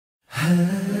أعوذ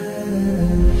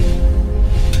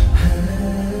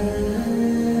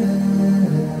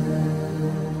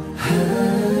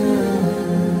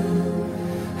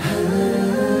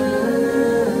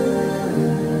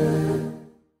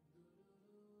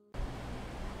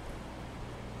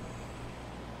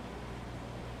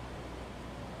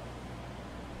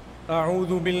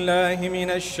بالله من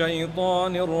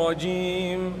الشيطان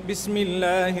الرجيم. بسم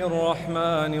الله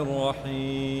الرحمن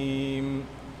الرحيم.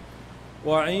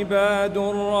 وعباد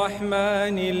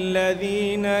الرحمن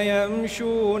الذين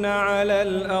يمشون على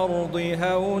الأرض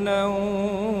هونا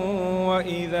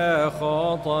وإذا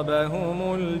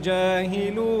خاطبهم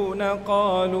الجاهلون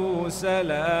قالوا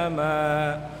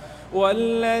سلاما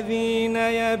والذين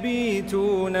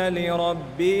يبيتون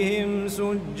لربهم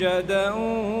سجدا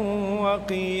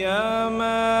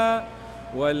وقياما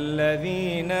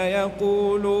والذين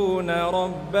يقولون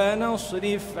ربنا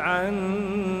اصرف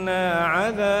عنا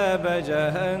عذاب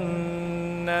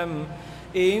جهنم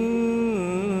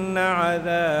إن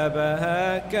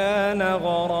عذابها كان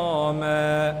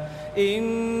غراما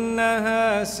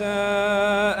إنها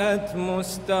ساءت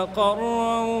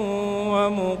مستقرا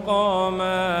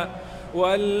ومقاما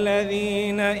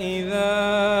والذين إذا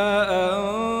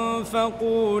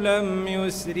أنفقوا لم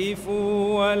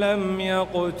يسرفوا ولم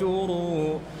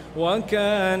يقتروا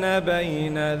وكان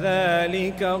بين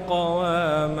ذلك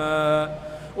قواما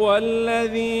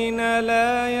والذين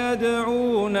لا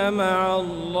يدعون مع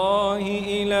الله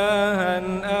إلها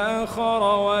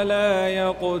آخر ولا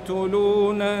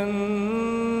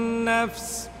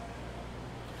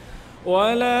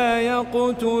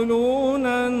يقتلون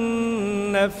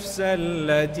النفس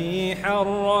التي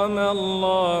حرم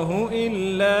الله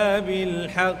إلا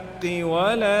بالحق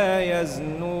ولا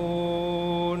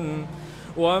يزنون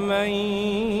ومن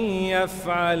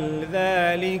يفعل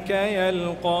ذلك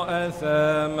يلقى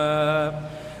أثاما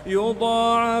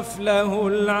يضاعف له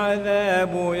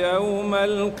العذاب يوم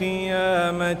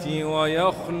القيامة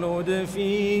ويخلد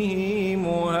فيه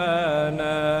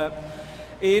مهانا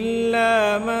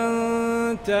إلا من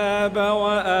تاب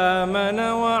وآمن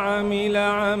وعمل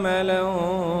عملا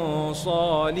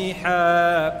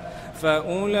صالحا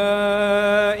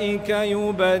فأولئك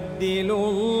يبدل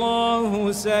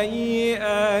الله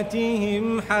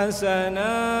سيئاتهم حسنات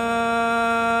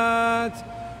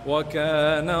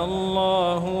وكان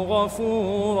الله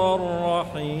غفورا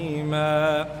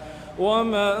رحيما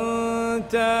ومن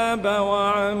تاب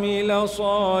وعمل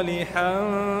صالحا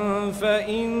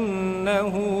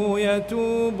فإنه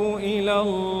يتوب إلى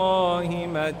الله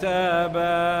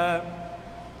متابا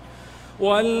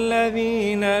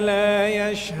والذين لا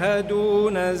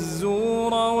يشهدون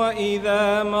الزور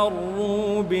وإذا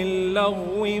مروا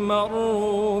باللغو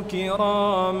مروا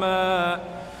كراما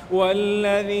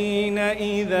والذين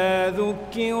إذا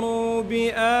ذكروا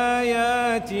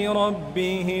بآيات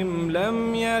ربهم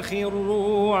لم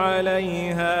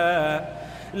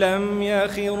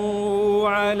يخروا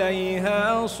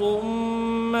عليها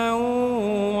صما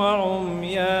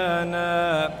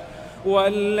وعميانا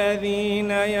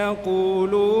والذين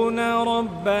يقولون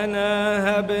ربنا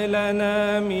هب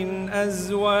لنا من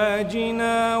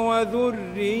أزواجنا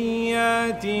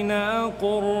وذرياتنا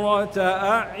قرة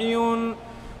أعين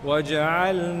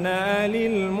وجعلنا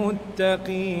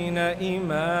للمتقين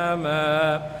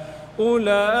إماما أولئك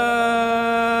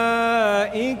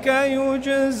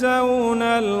يجزون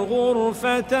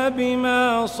الغرفة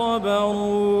بما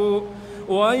صبروا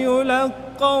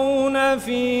ويلقون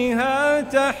فيها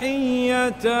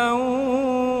تحية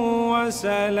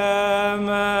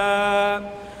وسلاما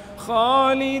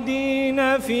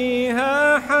خالدين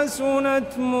فيها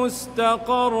حسنت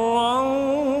مستقرا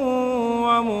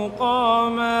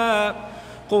ومقاما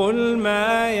قل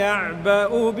ما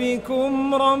يعبأ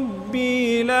بكم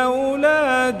ربي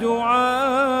لولا دعاؤكم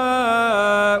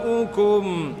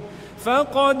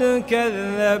فقد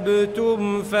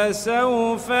كذبتم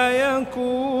فسوف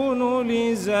يكون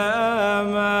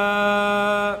لزاما.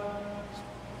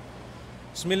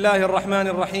 بسم الله الرحمن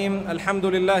الرحيم. الحمد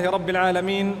لله رب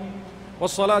العالمين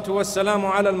والصلاة والسلام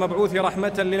على المبعوث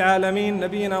رحمة للعالمين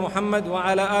نبينا محمد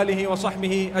وعلى آله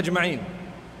وصحبه أجمعين.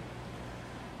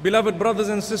 Beloved brothers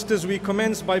and sisters, we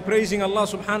commence by praising Allah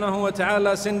subhanahu wa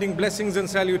ta'ala, sending blessings and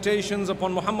salutations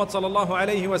upon Muhammad sallallahu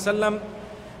alayhi wa sallam,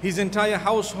 his entire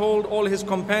household, all his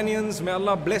companions. May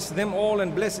Allah bless them all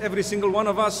and bless every single one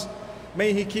of us.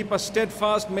 May He keep us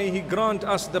steadfast. May He grant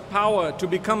us the power to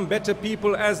become better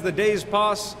people as the days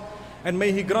pass. And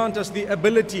may He grant us the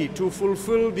ability to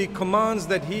fulfill the commands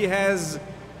that He has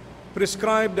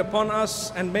prescribed upon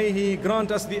us. And may He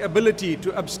grant us the ability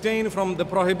to abstain from the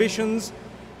prohibitions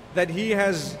that He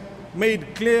has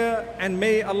made clear, and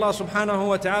may Allah subhanahu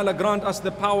wa ta'ala grant us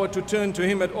the power to turn to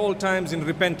Him at all times in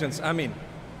repentance. Ameen.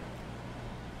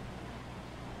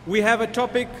 We have a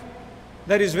topic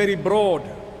that is very broad.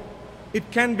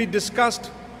 It can be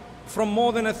discussed from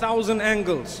more than 1,000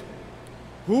 angles.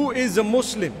 Who is a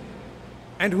Muslim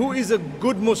and who is a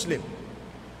good Muslim?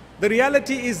 The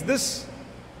reality is this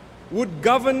would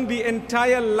govern the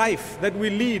entire life that we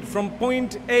lead from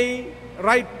point A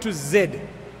right to Z.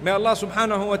 May Allah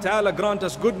subhanahu wa ta'ala grant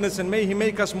us goodness, and may He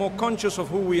make us more conscious of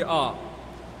who we are.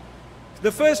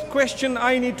 The first question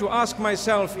I need to ask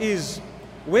myself is,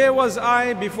 where was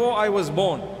I before I was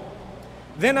born?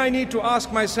 Then I need to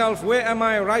ask myself, where am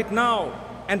I right now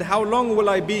and how long will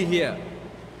I be here?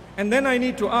 And then I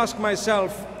need to ask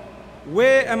myself,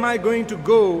 where am I going to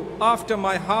go after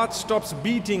my heart stops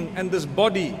beating and this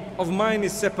body of mine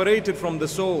is separated from the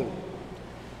soul?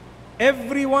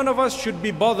 Every one of us should be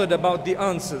bothered about the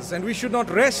answers, and we should not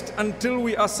rest until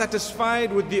we are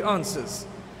satisfied with the answers.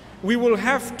 We will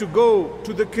have to go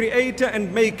to the Creator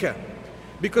and Maker,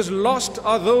 because lost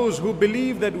are those who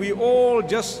believe that we all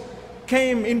just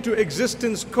came into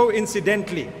existence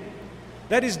coincidentally.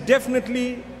 That is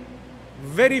definitely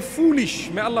very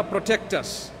foolish. May Allah protect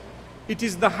us. It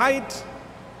is the height,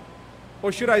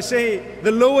 or should I say,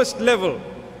 the lowest level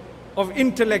of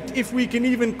intellect, if we can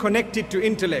even connect it to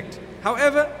intellect.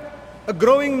 However, a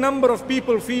growing number of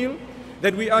people feel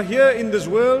that we are here in this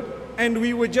world and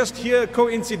we were just here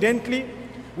coincidentally.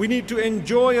 We need to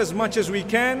enjoy as much as we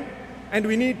can, and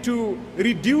we need to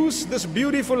reduce this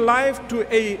beautiful life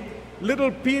to a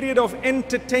little period of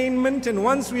entertainment, and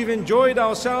once we've enjoyed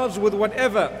ourselves with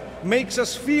whatever makes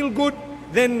us feel good,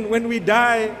 then when we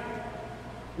die,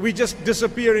 we just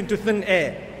disappear into thin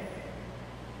air.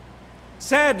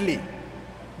 Sadly,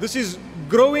 this is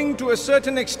growing to a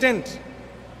certain extent,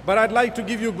 but I'd like to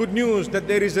give you good news that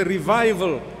there is a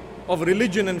revival of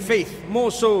religion and faith,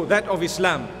 more so that of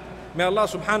Islam. May Allah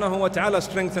subhanahu wa ta'ala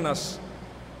strengthen us.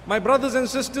 My brothers and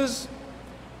sisters,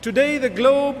 today the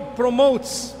globe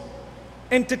promotes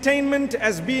entertainment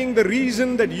as being the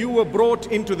reason that you were brought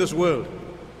into this world.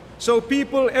 So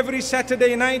people every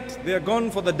Saturday night, they are gone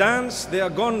for the dance, they are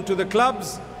gone to the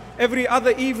clubs. Every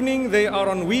other evening they are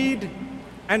on weed,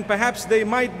 and perhaps they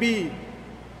might be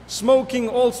smoking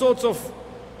all sorts of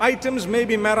items,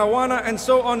 maybe marijuana and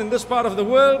so on in this part of the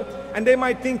world. And they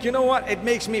might think, you know what, it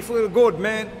makes me feel good,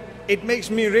 man. It makes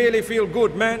me really feel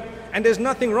good, man. And there's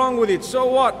nothing wrong with it. So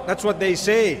what? That's what they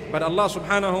say. But Allah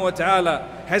subhanahu wa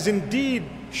ta'ala has indeed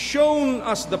shown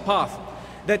us the path,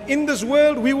 that in this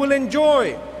world we will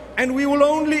enjoy, and we will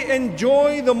only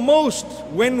enjoy the most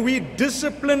when we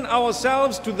discipline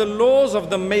ourselves to the laws of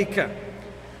the Maker.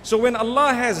 So when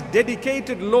Allah has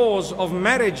dedicated laws of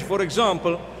marriage, for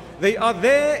example, they are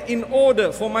there in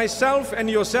order for myself and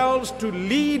yourselves to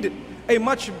lead a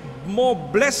much more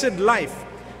blessed life,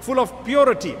 full of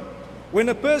purity. When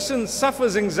a person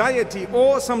suffers anxiety,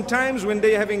 or sometimes when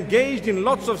they have engaged in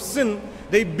lots of sin,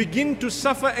 they begin to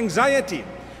suffer anxiety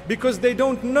because they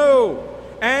don't know,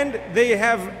 and they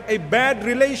have a bad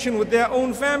relation with their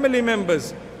own family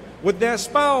members, with their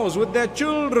spouse, with their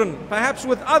children, perhaps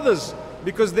with others,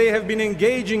 because they have been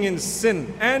engaging in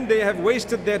sin and they have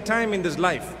wasted their time in this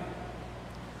life.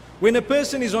 When a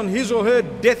person is on his or her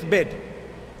deathbed,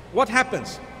 what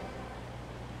happens?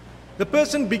 The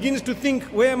person begins to think,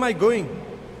 where am I going?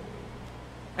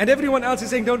 And everyone else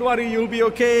is saying, don't worry, you'll be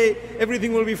okay,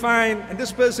 everything will be fine. And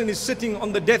this person is sitting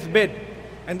on the deathbed.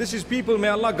 And this is people, may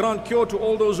Allah grant cure to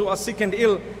all those who are sick and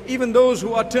ill, even those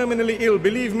who are terminally ill.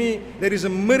 Believe me, there is a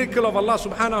miracle of Allah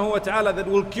subhanahu wa ta'ala that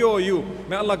will cure you.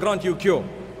 May Allah grant you cure.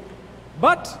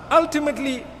 But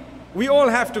ultimately, we all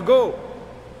have to go.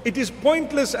 It is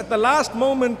pointless at the last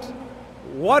moment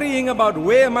worrying about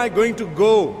where am I going to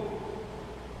go,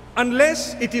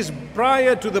 unless it is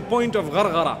prior to the point of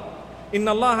gharghara.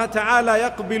 Inna Allah ta'ala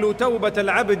yaqbilu tawbat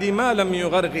al-abdi ma lam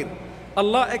yugharghir.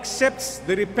 Allah accepts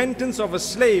the repentance of a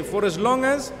slave for as long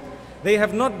as they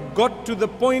have not got to the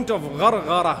point of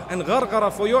gharghara. And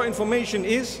gharghara, for your information,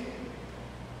 is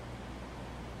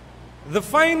the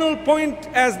final point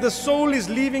as the soul is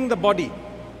leaving the body.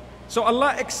 So Allah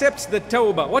accepts the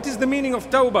tawbah. What is the meaning of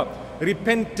tawbah?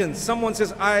 Repentance. Someone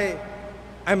says, I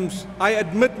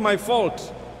admit my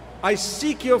fault. I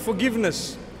seek your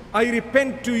forgiveness. I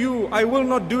repent to you. I will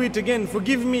not do it again.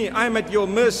 Forgive me. I am at your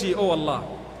mercy, O Allah.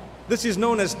 This is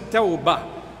known as tawbah.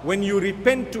 When you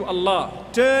repent to Allah,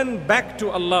 turn back to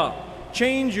Allah,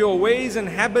 change your ways and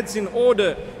habits in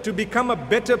order to become a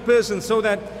better person, so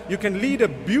that you can lead a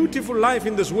beautiful life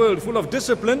in this world full of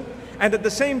discipline. And at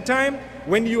the same time,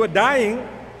 when you are dying,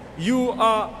 you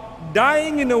are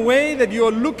dying in a way that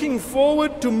you're looking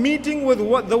forward to meeting with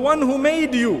the one who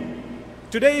made you.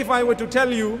 Today, if I were to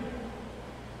tell you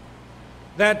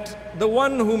that the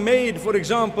one who made, for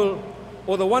example,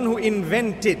 or the one who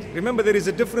invented, remember there is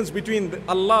a difference between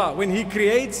Allah when He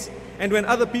creates and when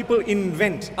other people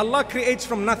invent. Allah creates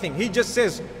from nothing. He just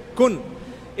says, kun.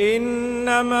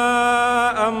 إنما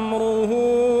أمره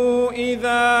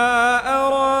إذا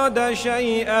أراد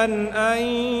شيئا أن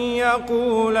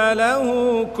يقول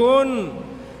له كن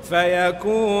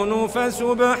فيكون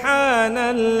فسبحان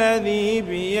الذي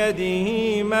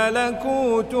بيده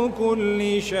ملكوت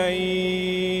كل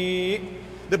شيء.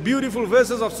 The beautiful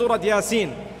verses of Surah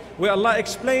Yasin, where Allah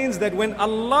explains that when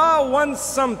Allah wants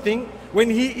something, when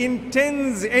He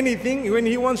intends anything, when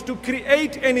He wants to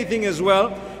create anything as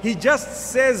well, He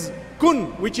just says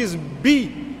kun, which is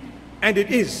be, and it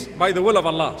is by the will of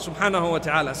Allah subhanahu wa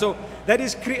ta'ala. So that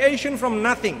is creation from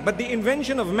nothing. But the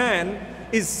invention of man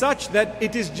is such that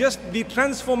it is just the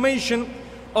transformation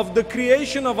of the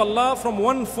creation of Allah from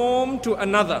one form to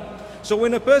another. So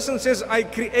when a person says, I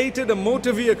created a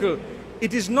motor vehicle,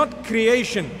 it is not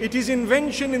creation, it is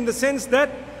invention in the sense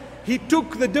that he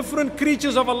took the different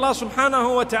creatures of Allah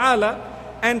subhanahu wa ta'ala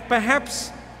and perhaps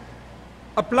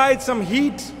applied some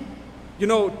heat,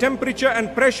 temperature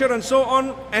and pressure and so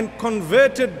on, and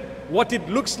converted what it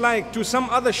looks like to some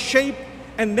other shape,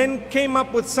 and then came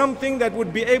up with something that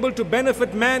would be able to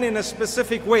benefit man in a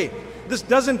specific way. This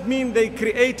doesn't mean they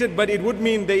created, but it would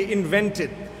mean they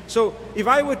invented. So if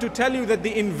I were to tell you that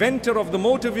the inventor of the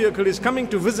motor vehicle is coming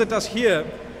to visit us here,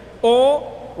 or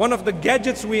one of the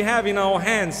gadgets we have in our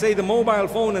hands, say the mobile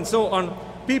phone and so on,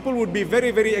 people would be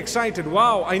very, very excited.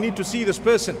 Wow, I need to see this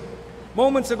person.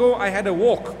 Moments ago, I had a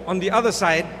walk on the other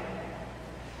side,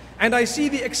 and I see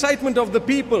the excitement of the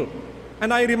people.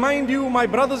 And I remind you, my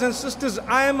brothers and sisters,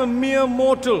 I am a mere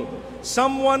mortal,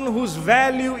 someone whose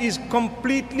value is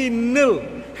completely nil.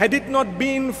 Had it not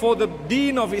been for the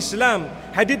deen of Islam,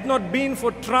 had it not been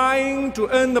for trying to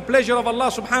earn the pleasure of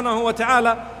Allah subhanahu wa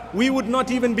ta'ala, we would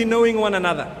not even be knowing one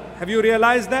another. Have you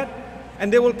realized that?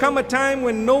 And there will come a time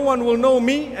when no one will know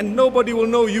me and nobody will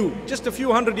know you, just a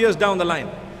few hundred years down the line.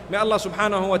 May Allah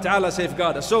subhanahu wa ta'ala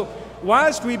safeguard us. So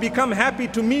whilst we become happy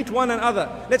to meet one another,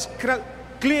 let's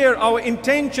clear our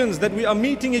intentions that we are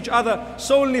meeting each other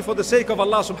solely for the sake of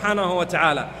Allah subhanahu wa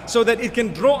ta'ala, so that it can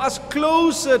draw us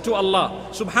closer to Allah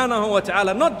subhanahu wa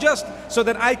ta'ala, not just so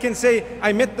that I can say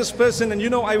I met this person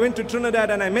and I went to Trinidad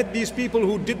and I met these people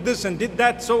who did this and did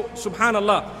that, so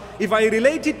subhanallah. If I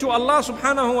relate it to Allah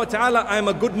subhanahu wa ta'ala, I am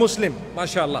a good Muslim,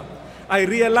 mashallah. I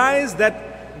realize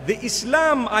that the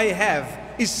Islam I have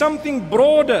is something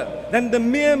broader than the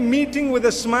mere meeting with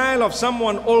a smile of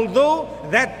someone, although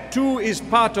that too is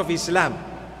part of Islam.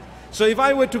 So if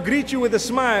I were to greet you with a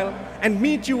smile and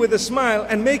meet you with a smile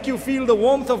and make you feel the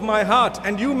warmth of my heart,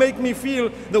 and you make me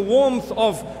feel the warmth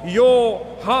of your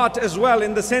heart as well,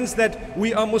 in the sense that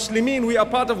we are Muslimin, we are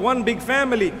part of one big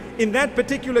family, in that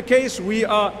particular case we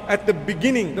are at the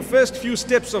beginning, the first few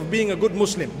steps of being a good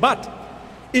Muslim. But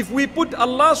if we put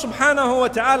Allah subhanahu wa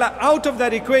ta'ala out of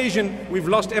that equation, we've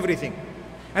lost everything.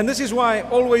 And this is why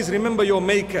always remember your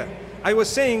maker. I was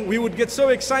saying we would get so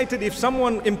excited if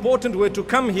someone important were to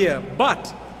come here,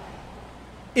 but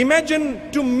imagine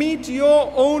to meet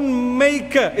your own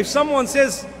maker. If someone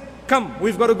says, come,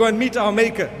 we've got to go and meet our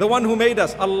maker, the one who made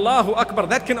us, Allahu Akbar,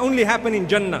 that can only happen in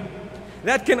Jannah.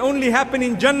 That can only happen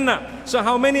in Jannah. So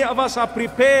how many of us are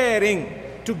preparing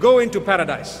to go into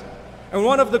paradise? And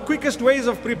one of the quickest ways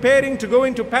of preparing to go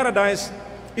into paradise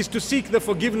is to seek the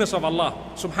forgiveness of Allah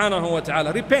subhanahu wa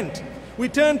ta'ala. Repent. We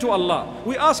turn to Allah.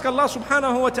 We ask Allah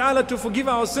subhanahu wa ta'ala to forgive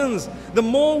our sins. The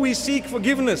more we seek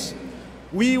forgiveness,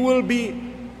 we will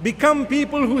become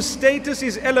people whose status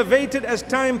is elevated as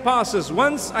time passes.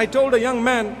 Once I told a young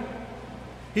man,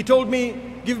 he told me,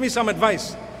 give me some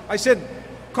advice. I said,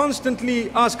 constantly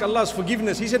ask Allah's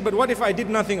forgiveness. He said, but what if I did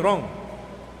nothing wrong?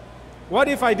 What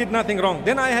if I did nothing wrong?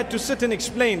 Then I had to sit and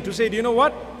explain, to say, do you know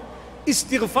what?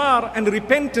 Istighfar and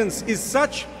repentance is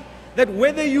such that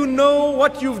whether you know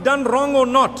what you've done wrong or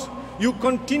not, you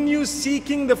continue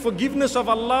seeking the forgiveness of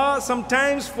Allah,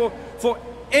 sometimes for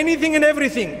anything and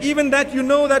everything, even that you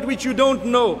know that which you don't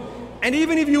know. And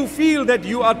even if you feel that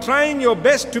you are trying your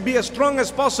best to be as strong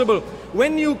as possible,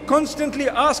 when you constantly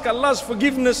ask Allah's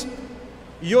forgiveness,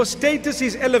 your status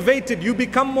is elevated. You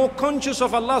become more conscious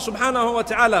of Allah subhanahu wa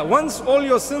ta'ala. Once all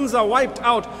your sins are wiped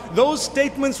out, those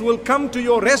statements will come to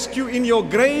your rescue in your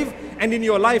grave and in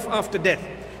your life after death.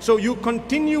 So you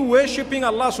continue worshipping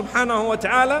Allah subhanahu wa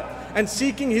ta'ala and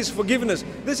seeking His forgiveness.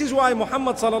 This is why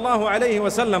Muhammad sallallahu alayhi wa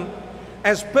sallam,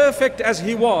 as perfect as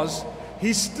he was,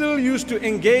 he still used to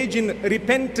engage in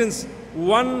repentance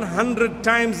 100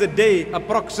 times a day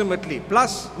approximately,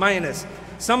 plus minus.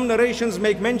 Some narrations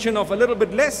make mention of a little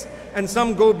bit less and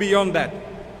some go beyond that.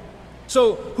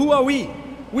 So who are we?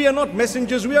 We are not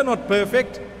messengers, we are not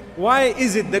perfect. Why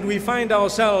is it that we find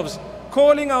ourselves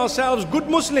calling ourselves good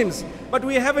Muslims, but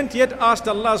we haven't yet asked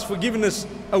Allah's forgiveness?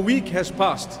 A week has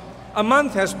passed, a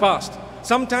month has passed,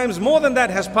 sometimes more than that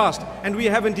has passed, and we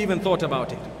haven't even thought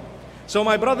about it. So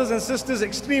my brothers and sisters,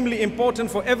 extremely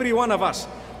important for every one of us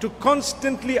to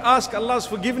constantly ask Allah's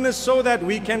forgiveness so that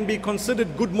we can be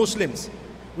considered good Muslims.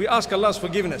 We ask Allah's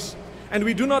forgiveness. And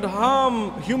we do not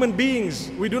harm human beings.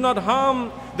 We do not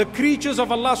harm the creatures of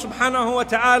Allah subhanahu wa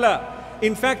ta'ala.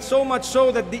 In fact, so much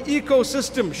so that the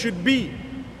ecosystem should be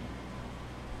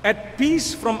at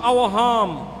peace from our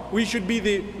harm. We should be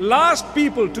the last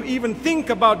people to even think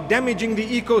about damaging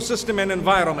the ecosystem and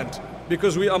environment,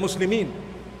 because we are Muslimin.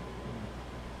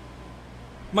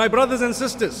 My brothers and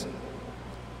sisters,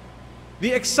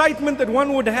 the excitement that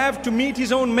one would have to meet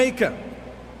his own maker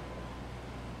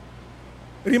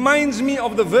reminds me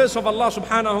of the verse of Allah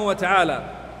subhanahu wa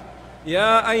ta'ala.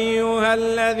 يا أيها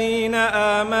الذين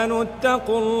آمنوا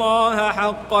اتقوا الله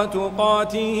حق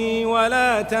تقاته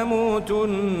ولا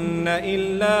تموتن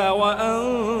إلا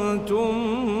وأنتم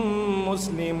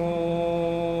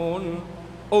مسلمون.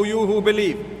 O you who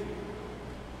believe,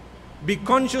 be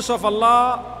conscious of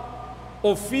Allah,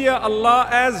 or fear Allah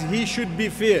as He should be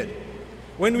feared.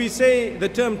 When we say the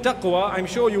term taqwa, I'm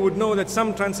sure you would know that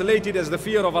some translate it as the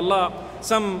fear of Allah,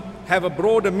 some have a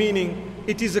broader meaning.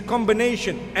 It is a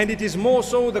combination, and it is more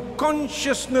so the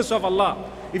consciousness of Allah.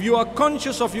 If you are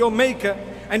conscious of your Maker,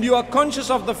 and you are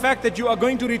conscious of the fact that you are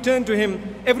going to return to Him,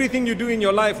 everything you do in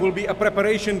your life will be a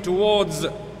preparation towards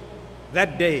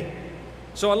that day.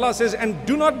 So Allah says, and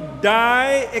do not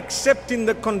die except in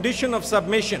the condition of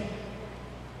submission.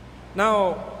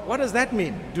 Now, what does that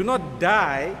mean? Do not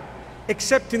die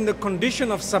except in the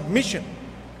condition of submission.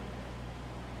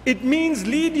 It means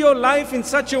lead your life in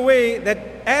such a way that,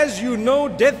 as you know,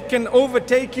 death can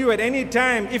overtake you at any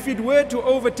time. If it were to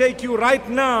overtake you right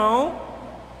now,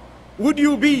 would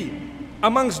you be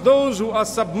amongst those who are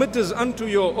submitters unto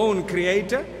your own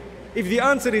Creator? If the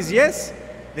answer is yes,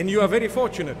 then you are very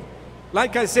fortunate.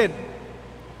 Like I said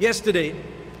yesterday,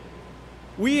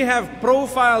 we have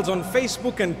profiles on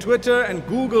Facebook and Twitter and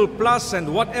Google Plus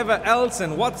and whatever else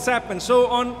and WhatsApp and so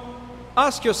on.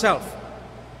 Ask yourself,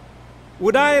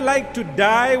 would I like to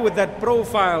die with that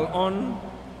profile on?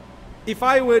 If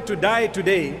I were to die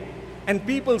today and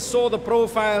people saw the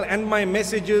profile and my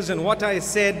messages and what I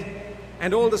said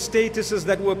and all the statuses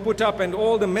that were put up and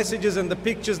all the messages and the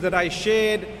pictures that I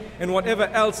shared and whatever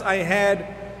else I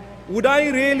had, would I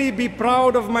really be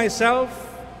proud of myself?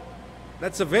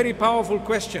 That's a very powerful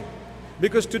question,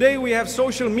 because today we have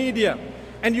social media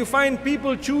and you find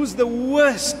people choose the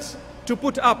worst to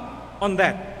put up on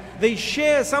that. They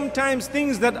share sometimes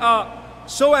things that are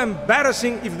so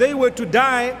embarrassing. If they were to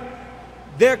die,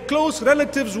 their close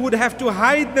relatives would have to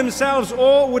hide themselves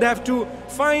or would have to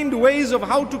find ways of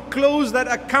how to close that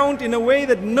account in a way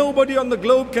that nobody on the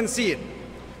globe can see it.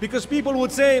 Because people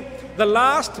would say the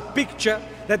last picture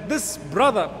that this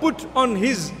brother put on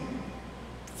his,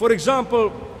 for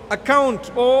example,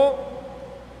 account or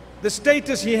the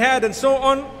status he had and so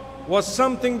on was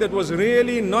something that was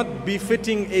really not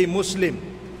befitting a Muslim.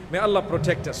 May Allah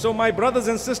protect us. So my brothers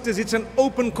and sisters, it's an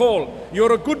open call.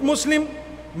 You're a good Muslim,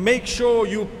 make sure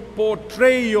you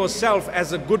portray yourself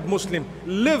as a good Muslim.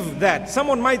 Live that.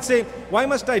 Someone might say, why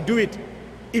must I do it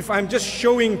if I'm just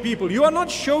showing people? You are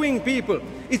not showing people.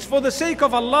 It's for the sake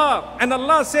of Allah. And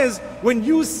Allah says, when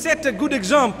you set a good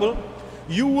example,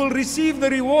 you will receive the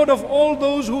reward of all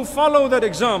those who follow that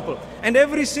example, and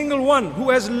every single one who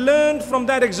has learned from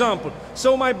that example.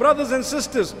 So my brothers and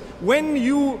sisters, when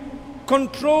you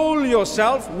control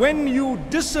yourself, when you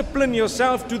discipline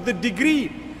yourself to the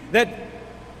degree that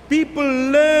people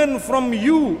learn from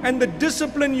you and the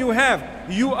discipline you have,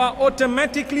 you are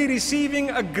automatically receiving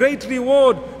a great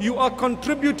reward. You are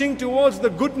contributing towards the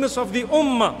goodness of the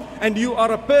ummah, and you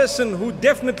are a person who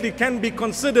definitely can be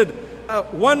considered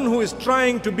one who is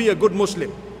trying to be a good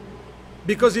Muslim.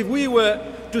 Because if we were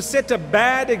to set a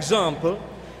bad example,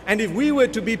 and if we were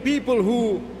to be people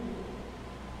who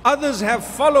others have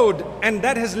followed and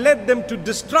that has led them to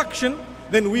destruction,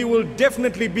 then we will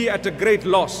definitely be at a great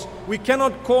loss. We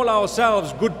cannot call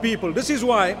ourselves good people. This is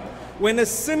why when a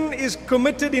sin is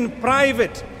committed in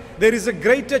private, there is a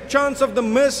greater chance of the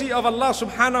mercy of Allah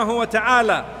subhanahu wa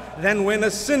ta'ala than when a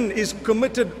sin is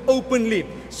committed openly.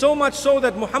 So much so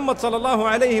that Muhammad sallallahu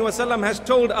alayhi wasallam has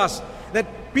told us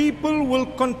that people will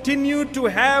continue to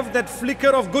have that flicker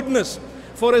of goodness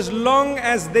for as long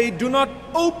as they do not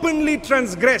openly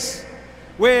transgress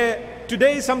where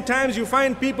today sometimes you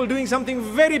find people doing something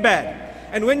very bad.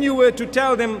 And when you were to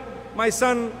tell them, my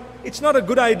son, it's not a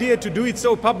good idea to do it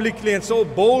so publicly and so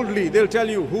boldly, they'll tell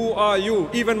you, who are you?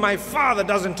 Even my father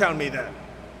doesn't tell me that.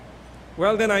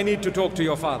 Well, then I need to talk to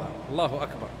your father. Allahu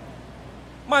Akbar.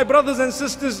 My brothers and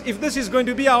sisters, if this is going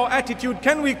to be our attitude,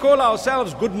 can we call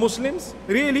ourselves good Muslims?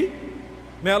 Really?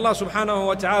 May Allah subhanahu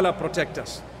wa ta'ala protect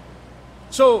us.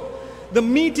 So, the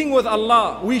meeting with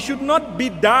Allah, we should not be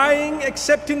dying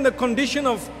except in the condition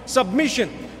of submission,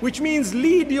 which means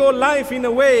lead your life in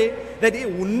a way that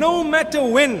no matter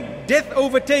when death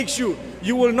overtakes you,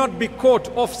 you will not be caught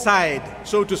offside,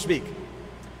 so to speak.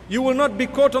 You will not be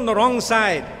caught on the wrong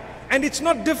side. And it's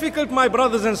not difficult, my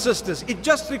brothers and sisters. It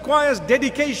just requires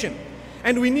dedication.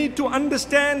 And we need to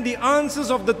understand the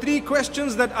answers of the 3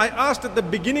 questions that I asked at the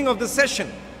beginning of the session.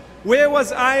 Where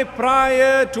was I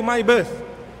prior to my birth?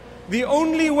 The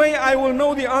only way I will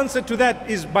know the answer to that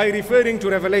is by referring to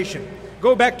revelation.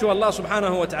 Go back to Allah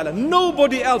subhanahu wa ta'ala.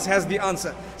 Nobody else has the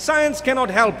answer. Science cannot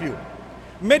help you.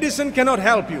 Medicine cannot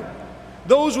help you.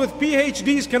 Those with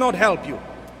PhDs cannot help you.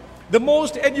 The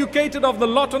most educated of the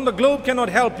lot on the globe cannot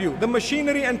help you. The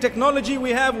machinery and technology we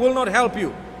have will not help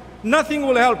you. Nothing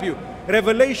will help you.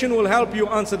 Revelation will help you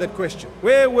answer that question.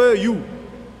 Where were you?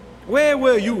 Where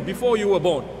were you before you were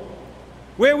born?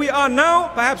 Where we are now,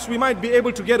 perhaps we might be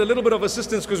able to get a little bit of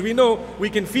assistance because we know we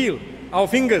can feel our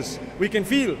fingers. We can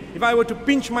feel. If I were to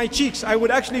pinch my cheeks, I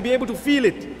would actually be able to feel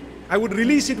it. I would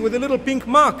release it with a little pink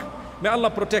mark. May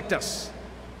Allah protect us.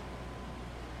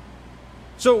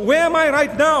 So where am I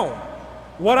right now?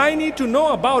 What I need to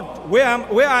know about where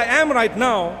I am right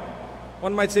now,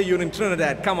 one might say you're in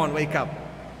Trinidad, come on, wake up.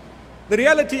 The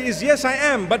reality is, yes, I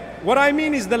am, but what I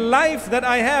mean is the life that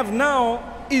I have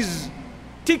now is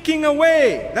ticking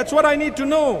away. That's what I need to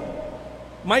know.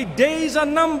 My days are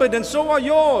numbered and so are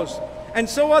yours. And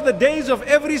so are the days of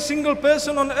every single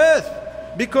person on earth.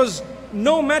 Because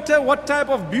no matter what type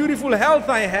of beautiful health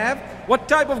I have, what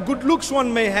type of good looks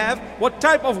one may have, what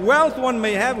type of wealth one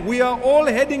may have, we are all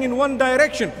heading in one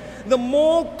direction. The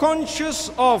more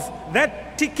conscious of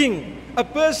that ticking a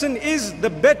person is, the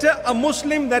better a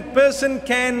Muslim that person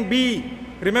can be.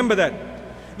 Remember that.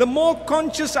 The more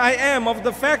conscious I am of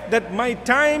the fact that my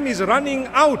time is running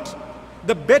out,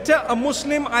 the better a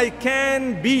Muslim I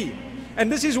can be.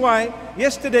 And this is why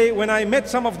yesterday when I met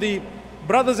some of the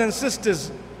brothers and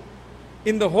sisters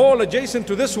in the hall adjacent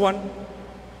to this one,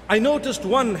 I noticed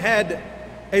one had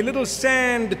a little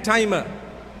sand timer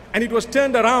and it was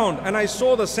turned around and I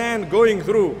saw the sand going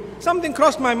through. Something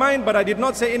crossed my mind, but I did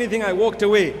not say anything. I walked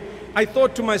away. I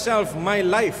thought to myself, my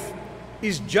life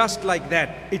is just like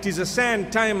that. It is a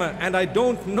sand timer and I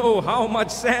don't know how much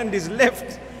sand is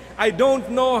left. I don't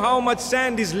know how much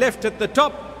sand is left at the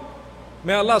top.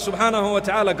 May Allah subhanahu wa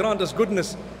ta'ala grant us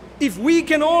goodness. If we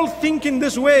can all think in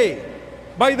this way,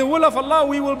 by the will of Allah,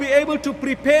 we will be able to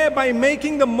prepare by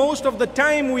making the most of the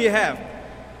time we have.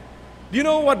 Do you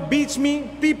know what beats me?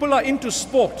 People are into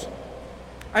sport.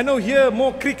 I know here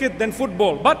more cricket than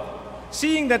football, but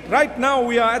seeing that right now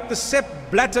we are at the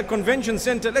Sepp Blatter Convention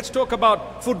Center, let's talk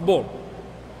about football.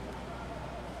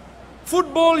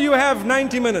 Football, you have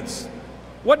 90 minutes.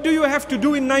 What do you have to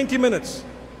do in 90 minutes?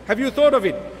 Have you thought of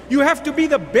it? You have to be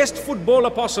the best footballer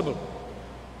possible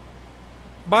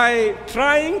by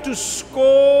trying to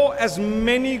score as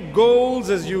many goals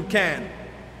as you can.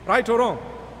 Right or wrong?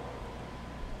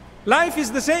 Life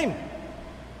is the same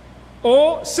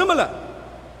or similar,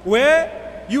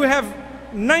 where you have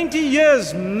 90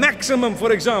 years maximum,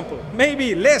 for example,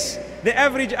 maybe less. The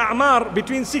average a'mar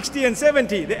between 60 and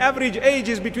 70. The average age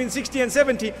is between 60 and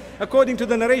 70 according to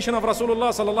the narration of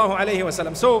Rasulullah sallallahu alayhi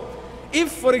wasallam. So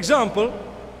if, for example,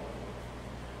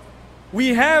 we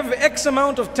have X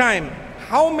amount of time,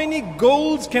 how many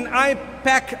goals can I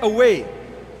pack away?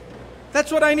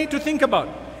 That's what I need to think about.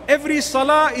 Every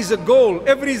salah is a goal.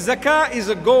 Every zakah is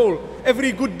a goal.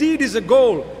 Every good deed is a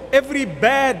goal. Every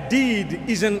bad deed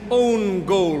is an own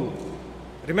goal.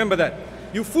 Remember that.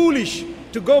 You foolish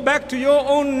to go back to your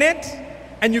own net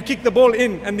and you kick the ball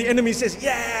in and the enemy says,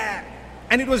 yeah,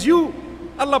 and it was you.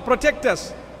 Allah protect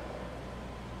us.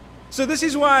 So this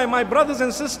is why, my brothers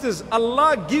and sisters,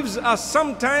 Allah gives us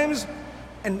sometimes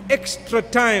an extra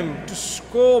time to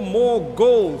score more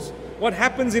goals. What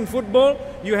happens in football?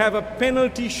 You have a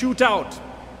penalty shootout.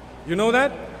 You know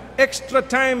that? Extra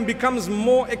time becomes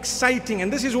more exciting.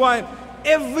 And this is why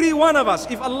every one of us,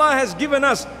 if Allah has given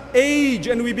us age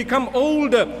and we become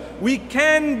older, we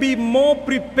can be more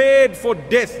prepared for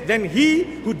death than he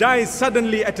who dies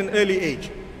suddenly at an early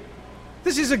age.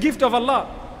 This is a gift of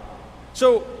Allah.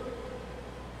 So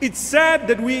It's sad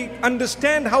that we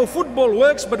understand how football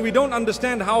works, but we don't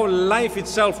understand how life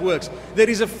itself works. There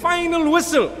is a final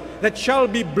whistle that shall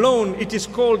be blown. It is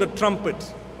called a trumpet.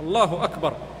 Allahu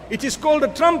Akbar. It is called a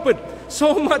trumpet.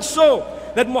 So much so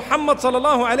that Muhammad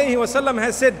sallallahu alayhi wasallam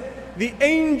has said, the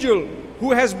angel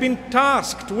who has been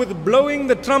tasked with blowing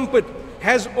the trumpet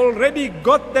has already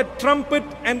got that trumpet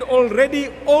and already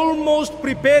almost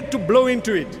prepared to blow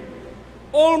into it.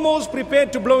 Almost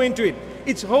prepared to blow into it.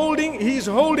 He's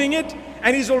holding it,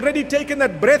 and he's already taken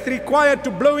that breath required to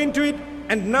blow into it,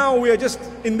 and now we are just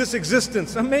in this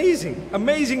existence. Amazing,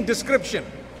 amazing description.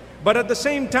 But at the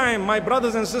same time, my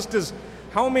brothers and sisters,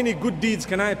 how many good deeds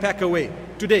can I pack away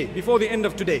today, before the end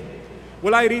of today?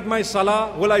 Will I read my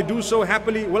salah? Will I do so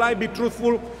happily? Will I be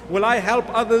truthful? Will I help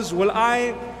others? Will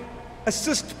I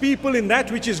assist people in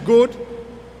that which is good?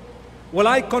 Will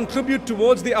I contribute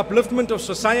towards the upliftment of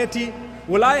society?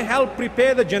 Will I help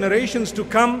prepare the generations to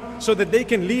come so that they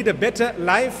can lead a better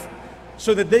life,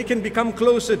 so that they can become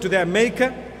closer to their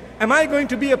Maker? Am I going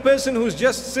to be a person who's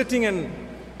just sitting and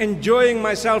enjoying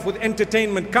myself with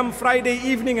entertainment come Friday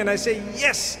evening and I say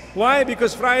yes? Why?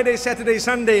 Because Friday, Saturday,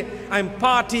 Sunday I'm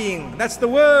partying. That's the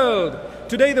world.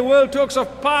 Today the world talks of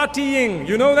partying.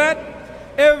 You know that?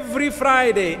 Every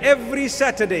Friday, every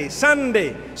Saturday,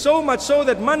 Sunday, so much so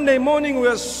that Monday morning we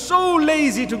are so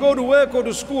lazy to go to work or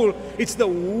to school. It's the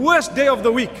worst day of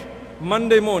the week,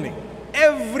 Monday morning.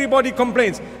 Everybody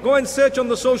complains. Go and search on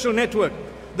the social network.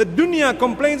 The dunya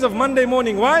complains of Monday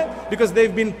morning. Why? Because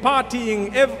they've been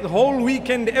partying the whole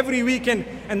weekend, every weekend,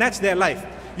 and that's their life.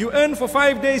 You earn for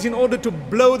 5 days in order to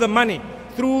blow the money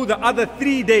through the other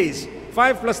 3 days.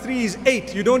 5 plus 3 is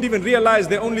 8. You don't even realize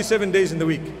there are only 7 days in the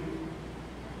week.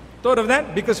 Thought of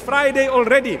that? Because Friday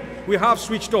already we half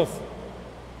switched off.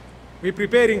 We're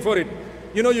preparing for it.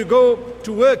 You know, you go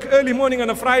to work early morning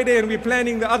on a Friday and we're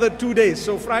planning the other 2 days.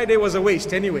 So Friday was a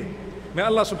waste anyway. May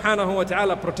Allah subhanahu wa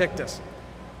ta'ala protect us.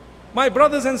 My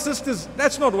brothers and sisters,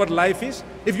 that's not what life is.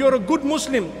 If you're a good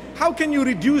Muslim, how can you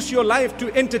reduce your life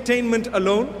to entertainment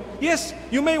alone? Yes,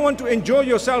 you may want to enjoy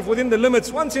yourself within the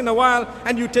limits once in a while,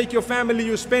 and you take your family,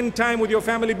 you spend time with your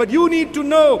family, but you need to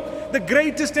know the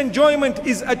greatest enjoyment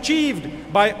is achieved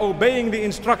by obeying the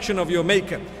instruction of your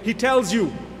Maker. He tells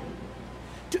you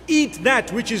to eat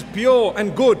that which is pure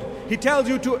and good. He tells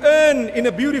you to earn in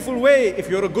a beautiful way if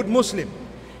you're a good Muslim.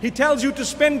 He tells you to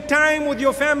spend time with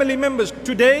your family members.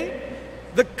 Today,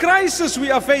 the crisis we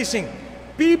are facing,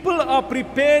 people are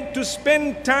prepared to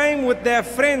spend time with their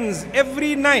friends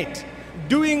every night,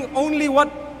 doing only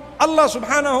what Allah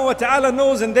subhanahu wa ta'ala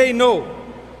knows and they know.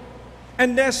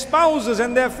 And their spouses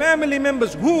and their family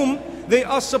members whom they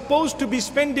are supposed to be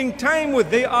spending time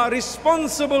with, they are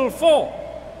responsible for,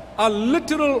 are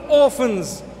literal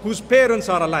orphans whose parents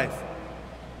are alive.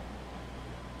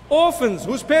 Orphans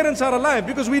whose parents are alive,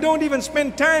 because we don't even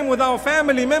spend time with our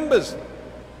family members.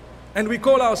 And we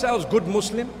call ourselves good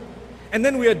Muslim. And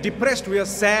then we are depressed, we are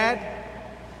sad.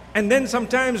 And then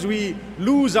sometimes we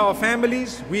lose our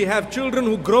families. We have children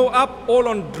who grow up all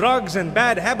on drugs and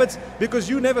bad habits because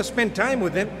you never spend time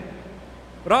with them.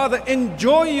 Rather,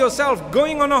 enjoy yourself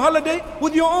going on a holiday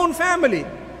with your own family.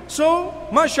 So,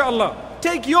 mashallah,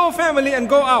 take your family and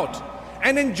go out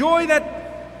and enjoy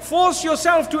that. Force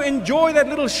yourself to enjoy that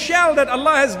little shell that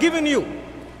Allah has given you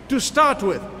to start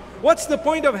with. What's the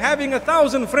point of having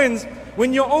 1,000 friends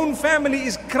when your own family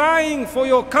is crying for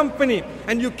your company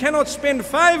and you cannot spend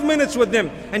 5 minutes with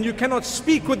them and you cannot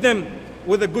speak with them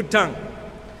with a good tongue?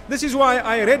 This is why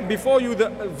I read before you the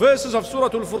verses of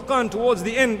Surah Al-Furqan towards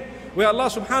the end, where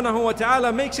Allah subhanahu wa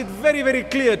ta'ala makes it very, very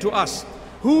clear to us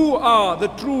who are the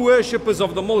true worshippers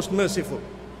of the Most Merciful.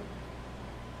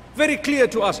 Very clear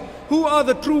to us who are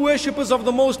the true worshippers of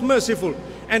the Most Merciful.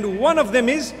 And one of them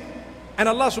is, and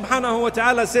Allah subhanahu wa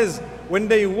ta'ala says, when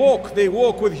they walk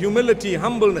with humility,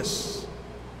 humbleness.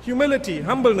 Humility,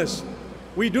 humbleness.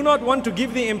 We do not want to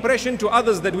give the impression to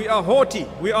others that we are haughty,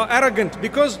 we are arrogant,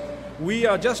 because we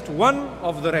are just one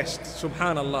of the rest.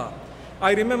 Subhanallah.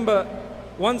 I remember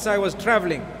once I was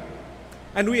traveling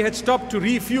and we had stopped to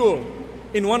refuel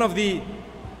in one of the,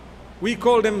 we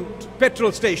call them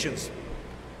petrol stations.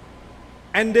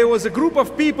 And there was a group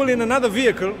of people in another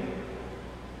vehicle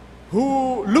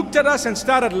who looked at us and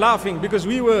started laughing because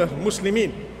we were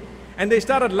Muslimin. And they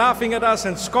started laughing at us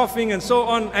and scoffing and so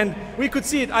on. And we could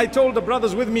see it. I told the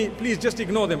brothers with me, please just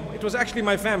ignore them. It was actually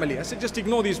my family. I said, just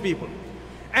ignore these people.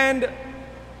 And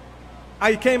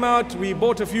I came out, we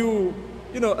bought a few,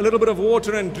 a little bit of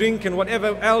water and drink and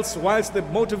whatever else whilst the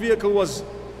motor vehicle was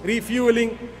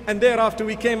refueling. And thereafter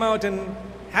we came out and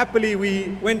happily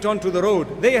we went onto the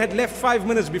road. They had left 5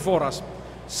 minutes before us.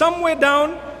 Somewhere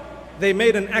down, they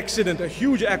made an accident, a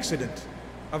huge accident.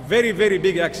 A very, very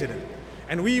big accident.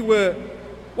 And we were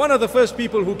one of the first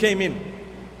people who came in.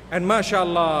 And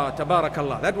mashallah,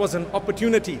 tabarakallah, that was an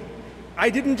opportunity. I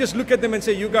didn't just look at them and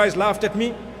say, you guys laughed at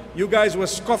me, you guys were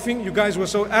scoffing, you guys were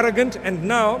so arrogant, and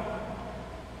now,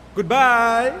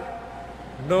 goodbye.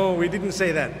 No, we didn't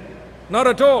say that. Not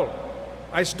at all.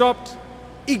 I stopped,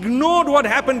 ignored what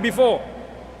happened before.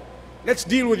 Let's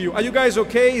deal with you. Are you guys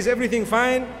okay? Is everything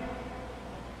fine?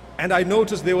 And I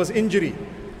noticed there was injury.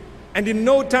 And in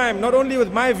no time, not only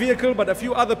with my vehicle, but a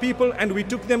few other people, and we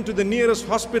took them to the nearest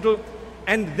hospital.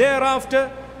 And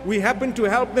thereafter, we happened to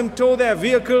help them tow their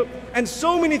vehicle. And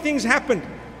so many things happened.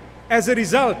 As a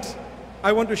result,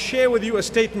 I want to share with you a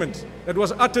statement that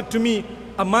was uttered to me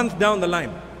a month down the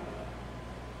line.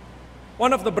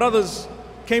 One of the brothers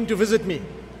came to visit me,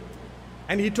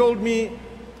 and he told me,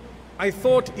 I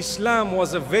thought Islam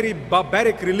was a very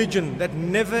barbaric religion that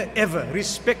never ever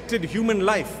respected human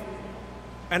life.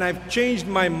 And I've changed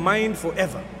my mind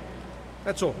forever.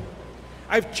 That's all.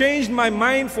 I've changed my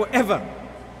mind forever.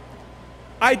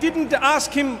 I didn't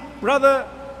ask him, brother,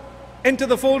 enter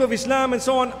the fold of Islam and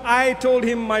so on. I told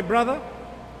him, my brother,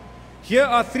 here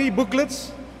are 3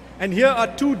 booklets and here are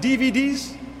 2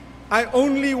 DVDs. I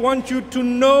only want you to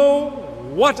know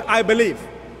what I believe.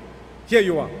 Here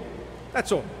you are.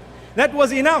 That's all. That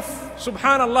was enough,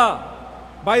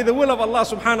 subhanallah. By the will of Allah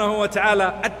subhanahu wa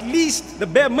ta'ala, at least the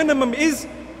bare minimum is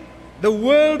the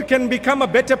world can become a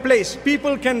better place.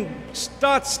 People can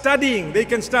start studying, they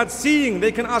can start seeing,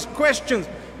 they can ask questions.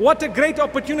 What a great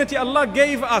opportunity Allah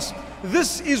gave us.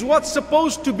 This is what's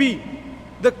supposed to be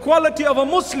the quality of a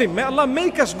Muslim. May Allah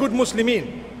make us good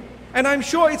Muslimin. And I'm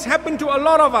sure it's happened to a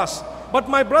lot of us. But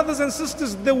my brothers and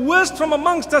sisters, the worst from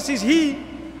amongst us is he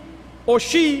or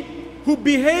she who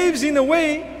behaves in a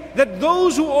way that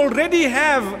those who already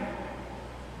have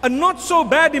a not so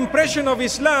bad impression of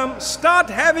Islam start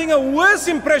having a worse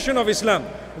impression of Islam.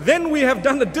 Then we have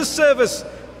done a disservice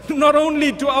not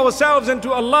only to ourselves and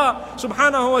to Allah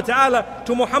subhanahu wa ta'ala,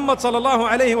 to Muhammad sallallahu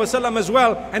alayhi wa sallam as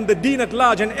well, and the deen at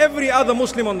large, and every other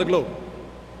Muslim on the globe.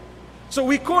 So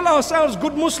we call ourselves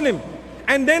good Muslim,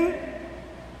 and then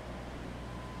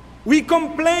we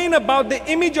complain about the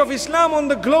image of Islam on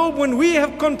the globe when we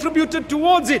have contributed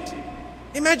towards it.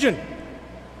 Imagine.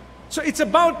 So it's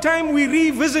about time we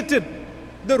revisited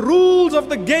the rules of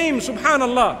the game,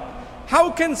 subhanallah. How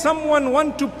can someone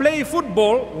want to play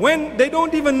football when they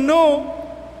don't even know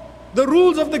the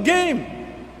rules of the game?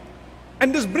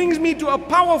 And this brings me to a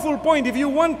powerful point. If you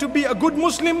want to be a good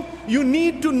Muslim, you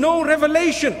need to know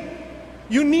revelation.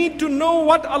 You need to know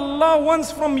what Allah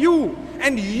wants from you,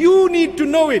 and you need to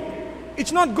know it.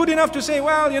 It's not good enough to say,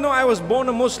 well, you know, I was born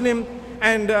a Muslim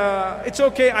and it's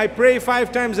okay, I pray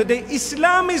 5 times a day.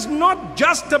 Islam is not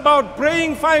just about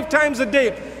praying 5 times a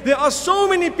day. There are so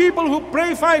many people who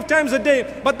pray 5 times a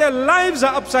day, but their lives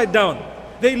are upside down.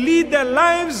 They lead their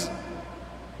lives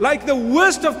like the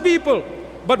worst of people.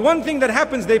 But one thing that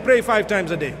happens, they pray 5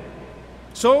 times a day.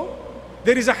 So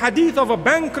there is a hadith of a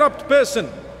bankrupt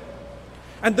person,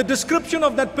 and the description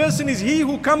of that person is he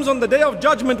who comes on the day of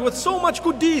judgment with so much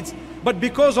good deeds, but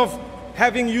because of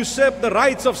having usurped the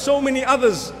rights of so many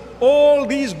others, all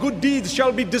these good deeds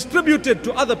shall be distributed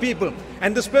to other people,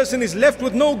 and this person is left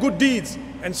with no good deeds.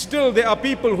 And still there are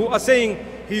people who are saying,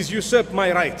 he's usurped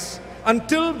my rights,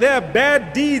 until their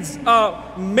bad deeds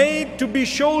are made to be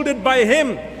shouldered by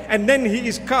him, and then he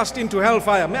is cast into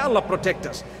hellfire. May Allah protect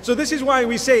us. So this is why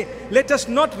we say, let us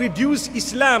not reduce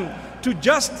Islam to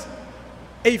just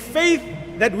a faith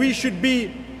that we should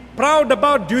be proud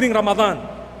about during Ramadan.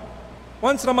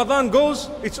 Once Ramadan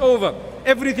goes, it's over.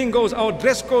 Everything goes. Our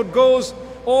dress code goes.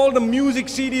 All the music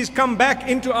CDs come back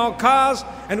into our cars,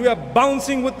 and we are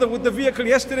bouncing with the vehicle.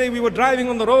 Yesterday we were driving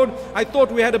on the road. I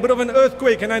thought we had a bit of an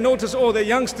earthquake, and I noticed, oh, the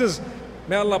youngsters,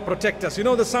 may Allah protect us. You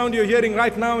know the sound you're hearing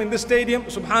right now in this stadium?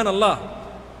 Subhanallah.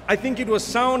 I think it was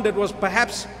sound that was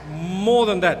perhaps more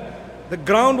than that. The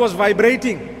ground was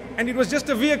vibrating, and it was just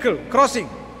a vehicle crossing.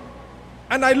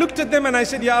 And I looked at them and I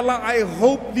said, Ya Allah, I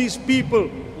hope these people,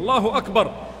 Allahu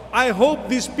Akbar, I hope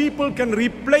these people can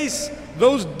replace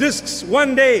those discs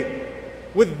one day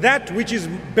with that which is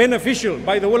beneficial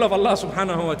by the will of Allah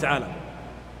subhanahu wa ta'ala.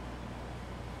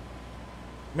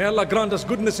 May Allah grant us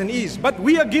goodness and ease. But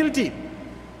we are guilty.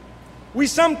 We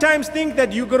sometimes think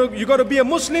that you got to be a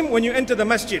Muslim when you enter the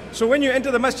masjid. So when you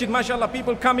enter the masjid, mashallah,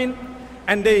 people come in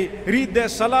and they read their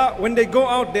salah. When they go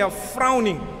out, they are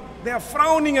frowning. They are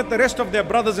frowning at the rest of their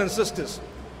brothers and sisters.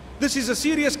 This is a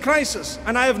serious crisis,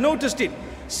 and I have noticed it.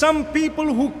 Some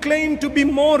people who claim to be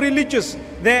more religious,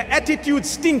 their attitude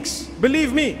stinks.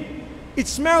 Believe me, it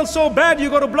smells so bad you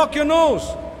got to block your nose.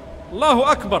 Allahu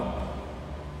Akbar.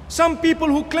 Some people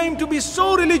who claim to be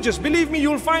so religious, believe me,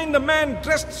 you'll find a man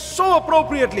dressed so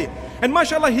appropriately. And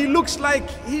mashallah, he looks like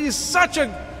he is such a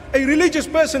religious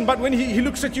person, but when he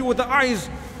looks at you with the eyes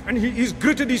and he's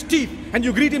gritted his teeth and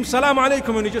you greet him, Salaam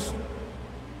alaikum, and he just...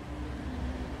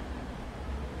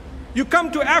 You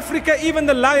come to Africa, even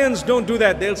the lions don't do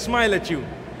that. They'll smile at you.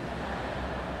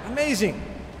 Amazing.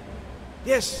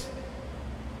 Yes.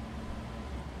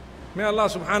 May Allah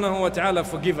subhanahu wa ta'ala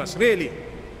forgive us. Really.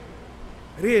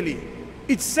 Really.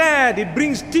 It's sad. It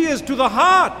brings tears to the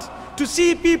heart to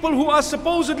see people who are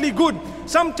supposedly good.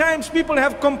 Sometimes people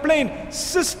have complained,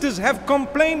 sisters have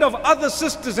complained of other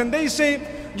sisters, and they say,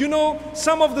 you know,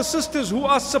 some of the sisters who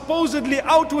are supposedly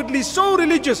outwardly so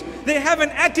religious, they have an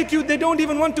attitude, they don't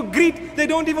even want to greet, they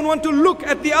don't even want to look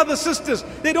at the other sisters,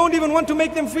 they don't even want to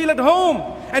make them feel at home.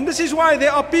 And this is why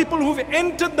there are people who've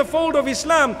entered the fold of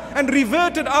Islam and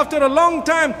reverted after a long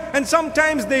time, and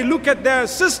sometimes they look at their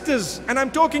sisters, and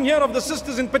I'm talking here of the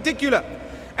sisters in particular,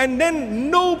 and then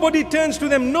nobody turns to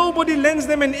them, nobody lends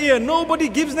them an ear, nobody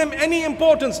gives them any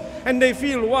importance, and they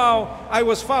feel, wow, I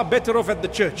was far better off at the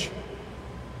church.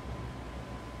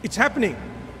 It's happening.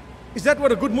 Is that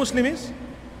what a good Muslim is?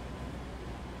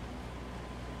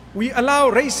 We allow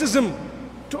racism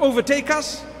to overtake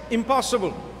us?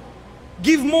 Impossible.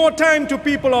 Give more time to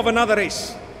people of another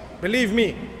race. Believe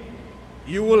me,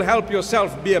 you will help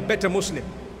yourself be a better Muslim.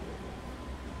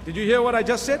 Did you hear what I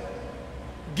just said?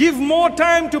 Give more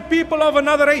time to people of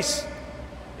another race.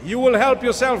 You will help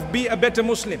yourself be a better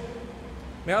Muslim.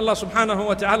 May Allah subhanahu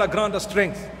wa ta'ala grant us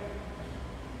strength.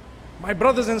 My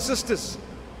brothers and sisters,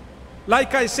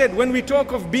 like I said, when we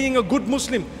talk of being a good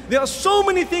Muslim, there are so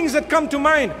many things that come to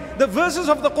mind. The verses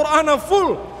of the Quran are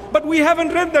full, but we haven't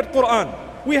read that Quran.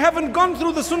 We haven't gone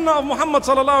through the Sunnah of Muhammad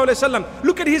sallallahu alaihi wasallam.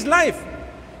 Look at his life.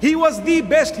 He was the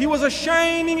best. He was a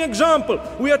shining example.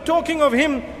 We are talking of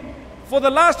him for the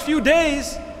last few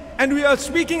days, and we are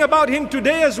speaking about him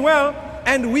today as well,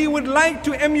 and we would like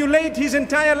to emulate his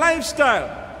entire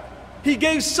lifestyle. He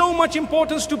gave so much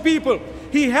importance to people.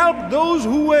 He helped those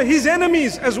who were his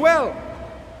enemies as well.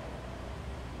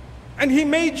 And he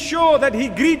made sure that he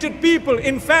greeted people.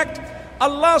 In fact,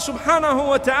 Allah subhanahu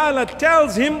wa ta'ala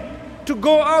tells him to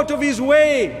go out of his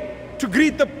way to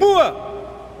greet the poor.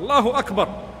 Allahu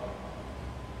Akbar.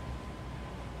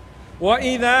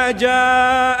 وَإِذَا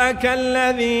جَاءَكَ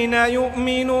الَّذِينَ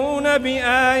يُؤْمِنُونَ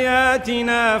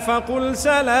بِآيَاتِنَا فَقُلْ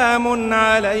سَلَامٌ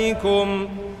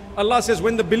عَلَيْكُمْ. Allah says,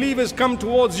 when the believers come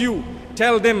towards you,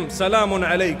 tell them, Salamun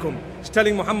alaykum. He's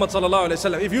telling Muhammad sallallahu alayhi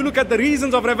wa sallam. If you look at the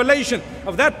reasons of revelation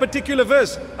of that particular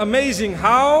verse, amazing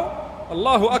how,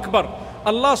 Allahu Akbar,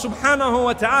 Allah subhanahu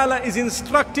wa ta'ala is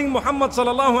instructing Muhammad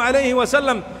sallallahu alayhi wa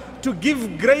sallam to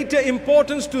give greater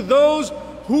importance to those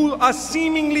who are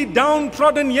seemingly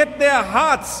downtrodden, yet their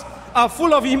hearts are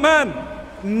full of iman.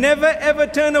 Never ever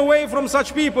turn away from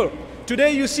such people.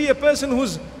 Today you see a person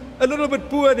who's a little bit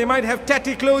poor, they might have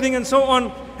tatty clothing and so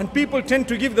on, and people tend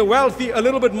to give the wealthy a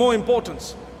little bit more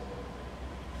importance.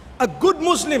 A good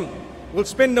Muslim will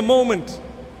spend a moment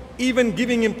even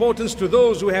giving importance to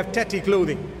those who have tatty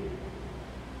clothing.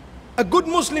 A good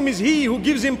Muslim is he who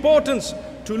gives importance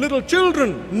to little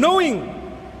children, knowing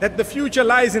that the future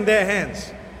lies in their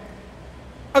hands.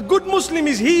 A good Muslim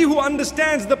is he who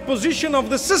understands the position of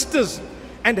the sisters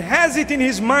and has it in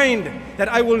his mind that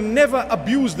I will never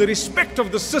abuse the respect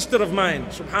of the sister of mine.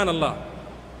 Subhanallah.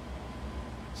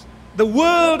 The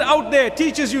world out there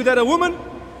teaches you that a woman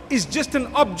is just an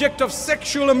object of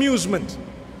sexual amusement.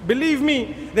 Believe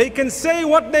me, they can say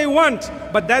what they want,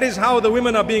 but that is how the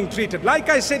women are being treated. Like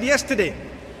I said yesterday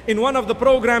in one of the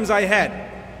programs I had,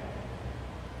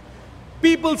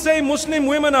 people say Muslim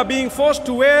women are being forced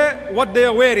to wear what they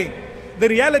are wearing. The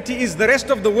reality is the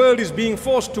rest of the world is being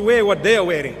forced to wear what they are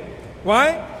wearing.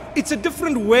 Why? It's a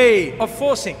different way of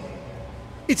forcing.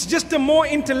 It's just a more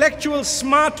intellectual,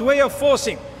 smart way of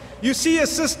forcing. You see a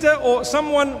sister or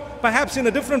someone perhaps in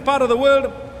a different part of the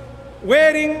world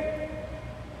wearing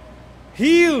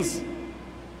heels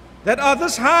that are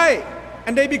this high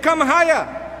and they become higher.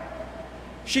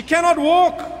 She cannot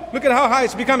walk. Look at how high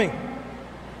it's becoming.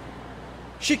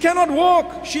 She cannot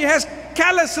walk. She has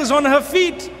calluses on her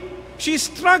feet. She's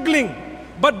struggling,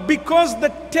 but because the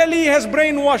telly has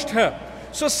brainwashed her,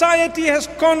 society has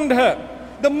conned her,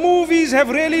 the movies have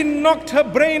really knocked her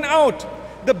brain out,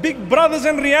 the big brothers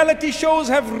and reality shows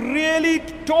have really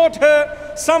taught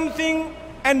her something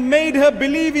and made her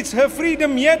believe it's her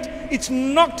freedom, yet it's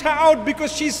knocked her out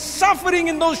because she's suffering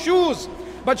in those shoes.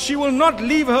 But she will not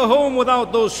leave her home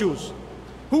without those shoes.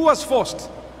 Who was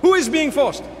forced? Who is being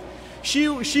forced?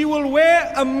 She will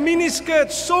wear a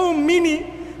miniskirt so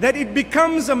mini that it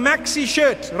becomes a maxi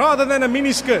shirt rather than a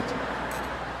mini skirt.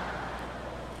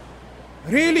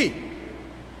 Really?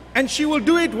 And she will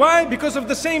do it, why? Because of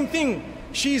the same thing.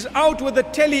 She's out with the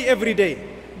telly every day.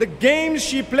 The games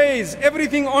she plays,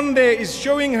 everything on there is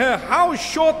showing her how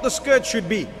short the skirt should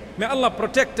be. May Allah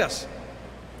protect us.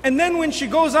 And then when she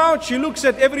goes out, she looks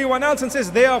at everyone else and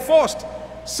says, they are forced.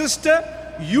 Sister,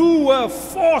 you were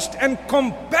forced and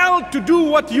compelled to do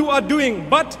what you are doing,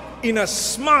 but in a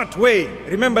smart way.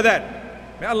 Remember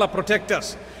that. May Allah protect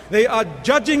us. They are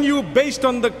judging you based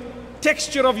on the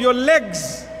texture of your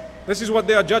legs. This is what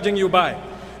they are judging you by.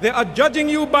 They are judging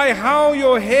you by how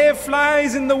your hair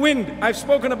flies in the wind. I've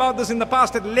spoken about this in the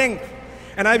past at length.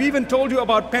 And I've even told you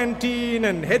about Pantene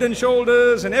and Head and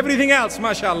Shoulders and everything else,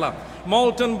 mashallah.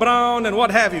 Molten brown and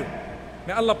what have you.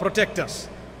 May Allah protect us.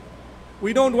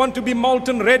 We don't want to be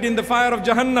molten red in the fire of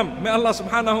Jahannam. May Allah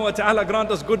subhanahu wa ta'ala grant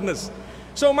us goodness.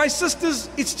 So my sisters,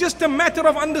 it's just a matter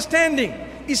of understanding.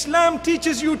 Islam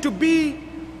teaches you to be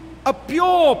a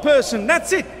pure person.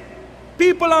 That's it.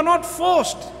 People are not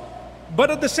forced. But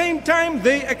at the same time,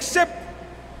 they accept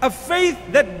a faith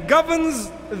that governs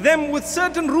them with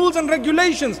certain rules and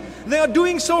regulations. They are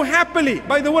doing so happily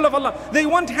by the will of Allah. They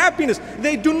want happiness.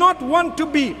 They do not want to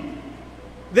be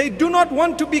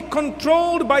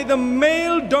controlled by the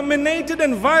male-dominated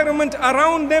environment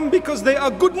around them because they are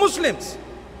good Muslims.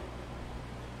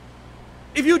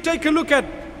 If you take a look at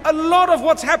a lot of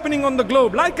what's happening on the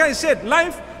globe, like I said,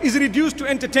 life is reduced to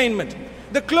entertainment.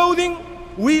 The clothing,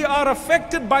 we are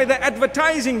affected by the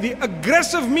advertising, the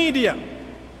aggressive media,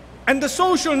 and the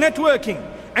social networking,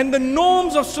 and the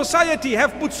norms of society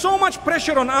have put so much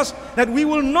pressure on us that we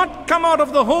will not come out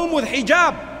of the home with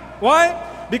hijab.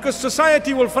 Why? Because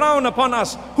society will frown upon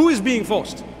us. Who is being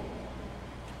forced?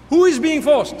 Who is being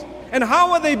forced? And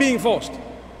how are they being forced?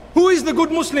 Who is the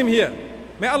good Muslim here?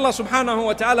 May Allah subhanahu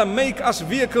wa ta'ala make us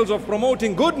vehicles of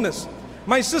promoting goodness.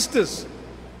 My sisters,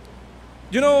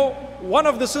 you know, one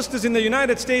of the sisters in the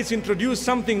United States introduced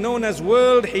something known as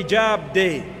World Hijab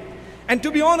Day. And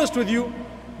to be honest with you,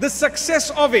 the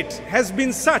success of it has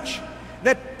been such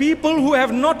that people who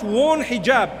have not worn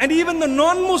hijab, and even the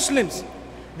non-Muslims,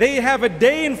 they have a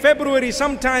day in February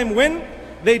sometime when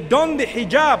they don the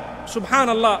hijab.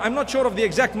 Subhanallah, I'm not sure of the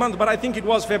exact month, but I think it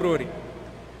was February.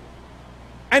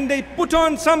 And they put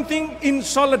on something in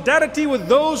solidarity with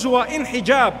those who are in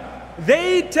hijab.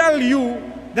 They tell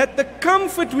you that the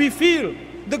comfort we feel,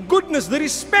 the goodness, the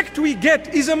respect we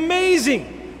get is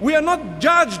amazing. We are not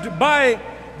judged by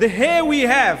the hair we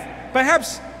have,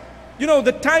 perhaps, you know,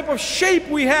 the type of shape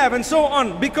we have and so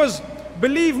on. Because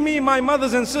believe me, my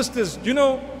mothers and sisters, you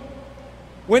know,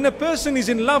 when a person is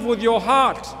in love with your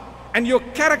heart and your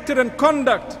character and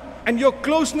conduct and your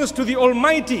closeness to the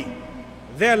Almighty,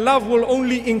 their love will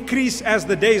only increase as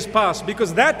the days pass.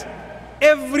 Because that,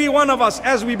 every one of us,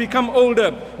 as we become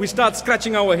older, we start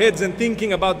scratching our heads and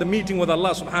thinking about the meeting with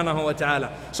Allah subhanahu wa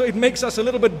ta'ala. So it makes us a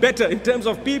little bit better in terms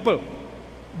of people.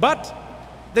 But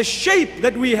the shape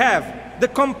that we have, the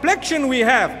complexion we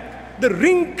have, the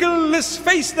wrinkleless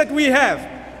face that we have,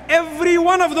 every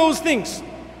one of those things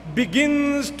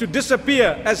begins to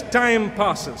disappear as time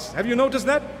passes. Have you noticed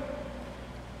that?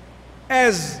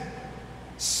 As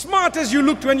smart as you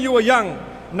looked when you were young,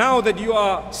 now that you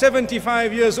are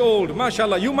 75 years old,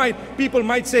 mashallah, people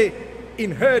might say,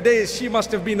 in her days she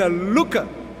must have been a looker.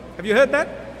 Have you heard that?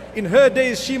 In her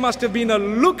days she must have been a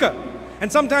looker.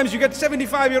 And sometimes you get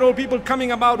 75-year-old people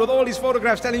coming about with all these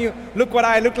photographs telling you, look what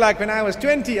I looked like when I was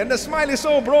 20. And the smile is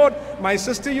so broad. My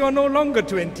sister, you are no longer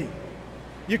 20.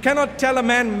 You cannot tell a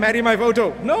man, marry my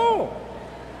photo. No.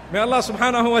 May Allah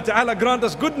subhanahu wa ta'ala grant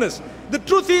us goodness. The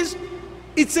truth is,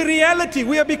 it's a reality.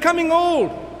 We are becoming old.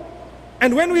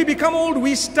 And when we become old,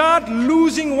 we start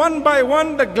losing one by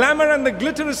one the glamour and the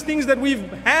glitterous things that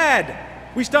we've had.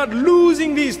 We start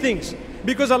losing these things.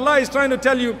 Because Allah is trying to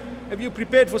tell you, have you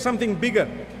prepared for something bigger?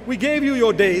 We gave you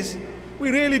your days. We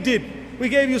really did. We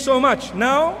gave you so much.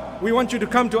 Now, we want you to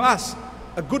come to us.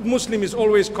 A good Muslim is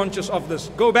always conscious of this.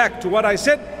 Go back to what I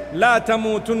said. لا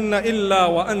تموتن إلا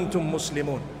وأنتم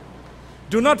مسلمون.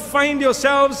 Do not find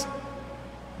yourselves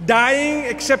dying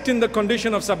except in the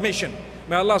condition of submission.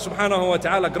 May Allah subhanahu wa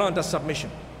ta'ala grant us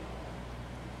submission.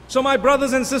 So my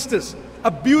brothers and sisters,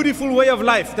 a beautiful way of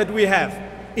life that we have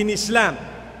in Islam.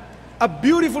 A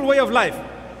beautiful way of life.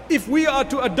 If we are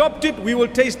to adopt it, we will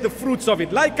taste the fruits of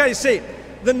it. Like I say,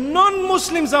 the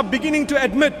non-Muslims are beginning to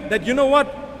admit that, you know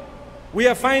what? We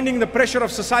are finding the pressure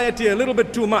of society a little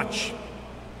bit too much.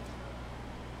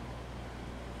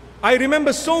 I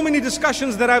remember so many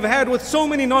discussions that I've had with so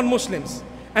many non-Muslims.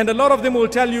 And a lot of them will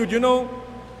tell you, you know,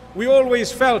 we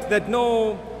always felt that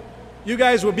no, you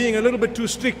guys were being a little bit too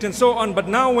strict and so on. But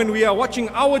now when we are watching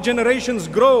our generations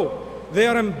grow, they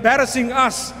are embarrassing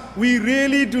us we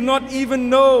really do not even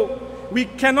know. We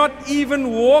cannot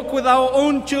even walk with our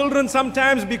own children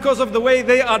sometimes because of the way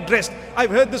they are dressed. I've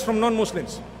heard this from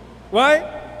non-Muslims. Why?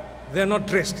 They're not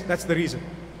dressed. That's the reason.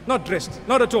 Not dressed.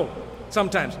 Not at all.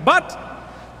 Sometimes. But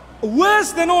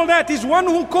worse than all that is one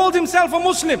who called himself a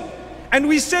Muslim. And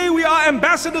we say we are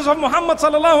ambassadors of Muhammad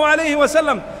sallallahu alayhi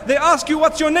wasallam. They ask you,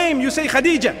 what's your name? You say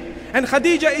Khadija. And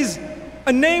Khadija is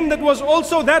a name that was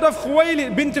also that of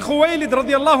Khuwaylid, bint Khuwaylid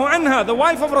radiallahu anha, the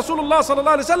wife of Rasulullah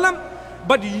sallallahu alayhi wasallam.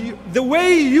 But the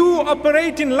way you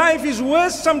operate in life is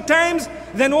worse sometimes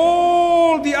than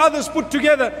all the others put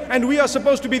together. And we are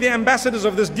supposed to be the ambassadors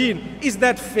of this deen. Is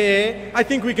that fair? I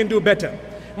think we can do better.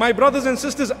 My brothers and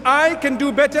sisters, I can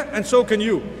do better, and so can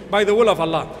you, by the will of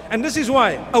Allah. And this is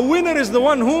why a winner is the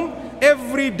one whom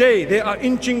every day they are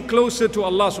inching closer to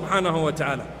Allah subhanahu wa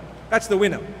ta'ala. That's the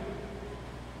winner.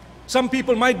 Some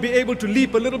people might be able to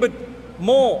leap a little bit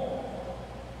more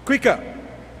quicker.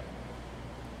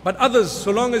 But others,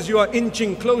 so long as you are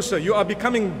inching closer, you are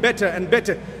becoming better and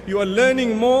better. You are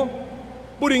learning more,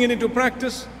 putting it into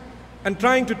practice, and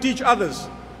trying to teach others.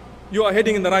 You are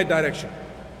heading in the right direction.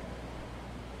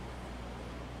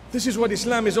 This is what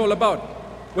Islam is all about.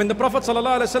 When the Prophet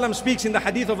ﷺ speaks in the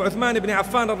hadith of Uthman ibn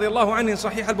Affan radiallahu anhu in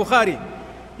Sahih al-Bukhari,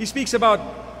 he speaks about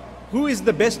who is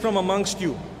the best from amongst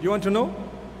you. You want to know?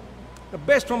 The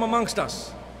best from amongst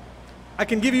us. I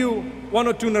can give you one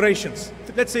or two narrations.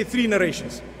 Let's say 3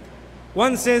 narrations.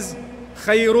 One says,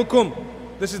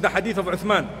 خيركم. This is the hadith of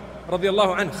Uthman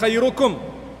radiallahu anhu. خيركم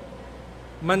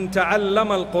من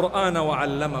تعلم القرآن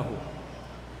وعلمه.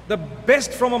 The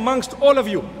best from amongst all of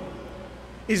you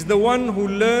is the one who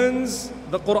learns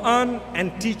the Quran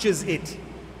and teaches it.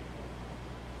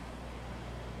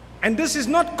 And this is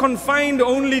not confined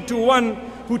only to one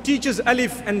who teaches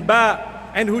alif and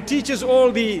ba and who teaches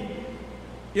all the,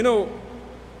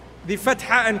 the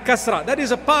fatha and kasra. That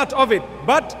is a part of it.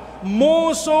 But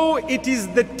more so, it is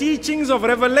the teachings of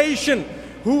revelation.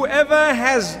 Whoever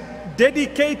has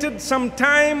dedicated some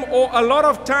time or a lot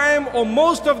of time or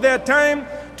most of their time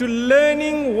to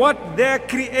learning what their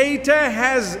Creator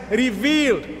has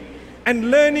revealed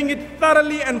and learning it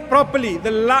thoroughly and properly,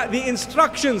 the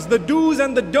instructions, the do's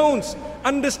and the don'ts,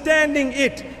 understanding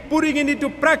it, putting it into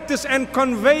practice and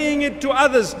conveying it to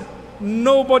others,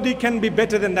 nobody can be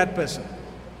better than that person.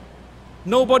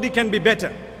 Nobody can be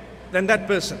better than that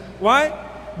person. Why?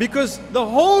 Because the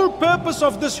whole purpose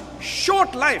of this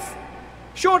short life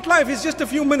is just a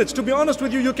few minutes. To be honest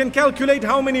with you, you can calculate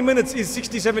how many minutes is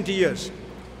 60, 70 years.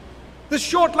 This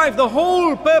short life, the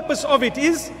whole purpose of it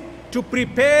is to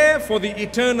prepare for the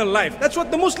eternal life. That's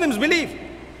what the Muslims believe.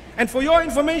 And for your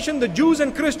information, the Jews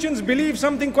and Christians believe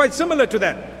something quite similar to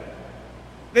that.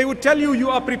 They would tell you, you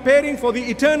are preparing for the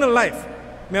eternal life.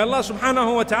 May Allah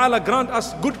subhanahu wa ta'ala grant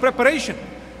us good preparation.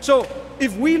 So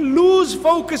if we lose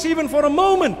focus even for a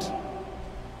moment,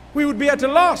 we would be at a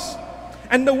loss.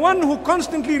 And the one who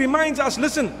constantly reminds us,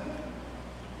 listen,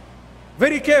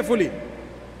 very carefully,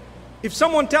 if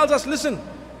someone tells us, listen,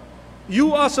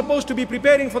 you are supposed to be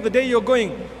preparing for the day you're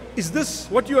going, is this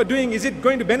what you are doing? Is it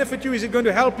going to benefit you? Is it going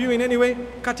to help you in any way?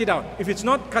 Cut it out. If it's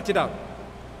not, cut it out.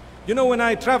 You know, when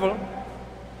I travel,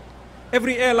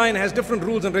 every airline has different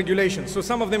rules and regulations. So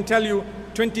some of them tell you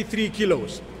 23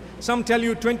 kilos. Some tell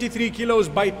you 23 kilos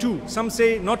by 2. Some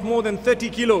say not more than 30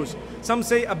 kilos. Some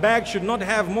say a bag should not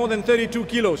have more than 32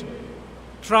 kilos.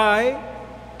 Try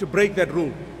to break that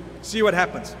rule. See what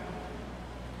happens.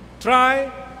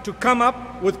 Try to come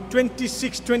up with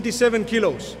 26, 27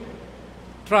 kilos.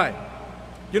 Try.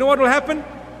 You know what will happen?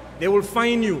 They will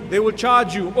fine you. They will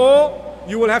charge you. Or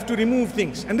you will have to remove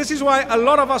things. And this is why a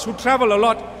lot of us who travel a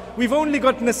lot, we've only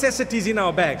got necessities in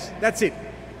our bags. That's it.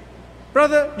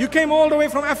 Brother, you came all the way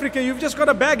from Africa. You've just got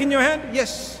a bag in your hand?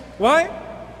 Yes. Why?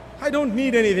 I don't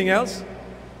need anything else.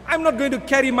 I'm not going to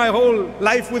carry my whole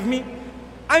life with me.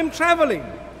 I'm traveling.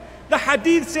 The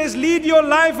hadith says, lead your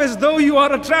life as though you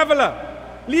are a traveler.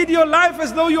 Lead your life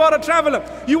as though you are a traveler.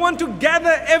 You want to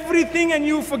gather everything and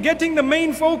you're forgetting the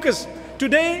main focus.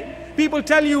 Today, people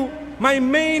tell you, my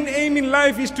main aim in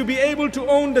life is to be able to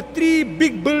own the 3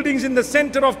 big buildings in the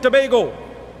center of Tobago.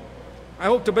 I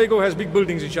hope Tobago has big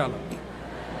buildings, inshallah.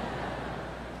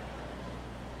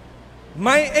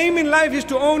 My aim in life is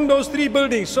to own those 3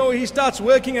 buildings. So he starts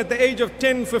working at the age of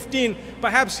 10, 15.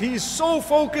 Perhaps he is so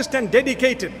focused and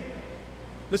dedicated.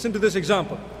 Listen to this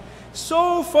example.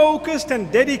 So focused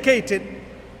and dedicated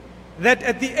that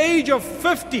at the age of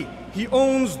 50, he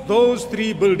owns those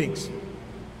 3 buildings.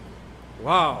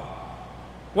 Wow.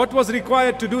 What was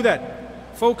required to do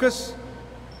that? Focus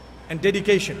and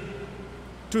dedication.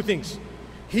 2 things.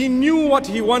 He knew what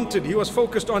he wanted. He was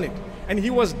focused on it. And he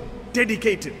was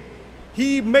dedicated.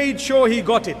 He made sure he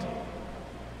got it.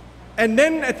 And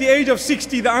then at the age of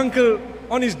 60, the uncle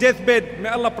on his deathbed, may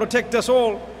Allah protect us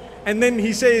all, and then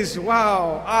he says,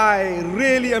 wow, I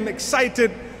really am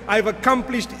excited. I've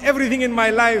accomplished everything in my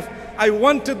life. I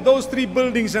wanted those 3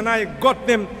 buildings and I got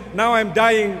them. Now I'm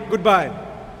dying. Goodbye.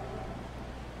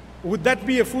 Would that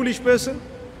be a foolish person?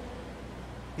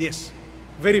 Yes,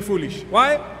 very foolish.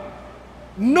 Why?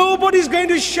 Nobody's going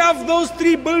to shove those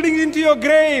 3 buildings into your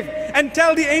grave and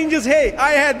tell the angels, hey,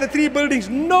 I had the 3 buildings.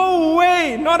 No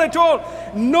way, not at all.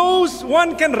 No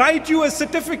one can write you a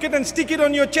certificate and stick it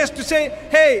on your chest to say,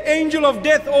 hey, angel of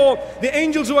death, or the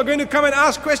angels who are going to come and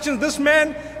ask questions. This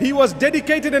man, he was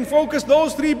dedicated and focused.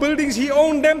 Those 3 buildings, he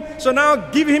owned them. So now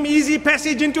give him easy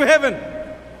passage into heaven.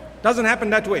 Doesn't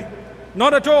happen that way.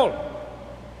 Not at all.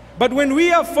 But when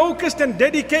we are focused and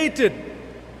dedicated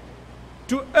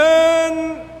to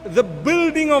earn the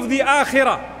building of the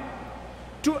akhirah,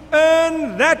 to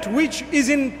earn that which is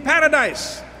in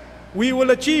paradise, we will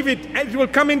achieve it, and it will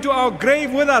come into our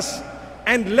grave with us,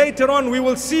 and later on we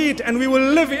will see it and we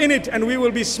will live in it and we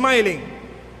will be smiling.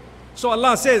 So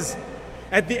Allah says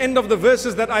at the end of the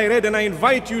verses that I read, and I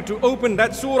invite you to open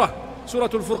that surah, Surah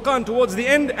Al-Furqan, towards the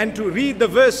end, and to read the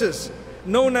verses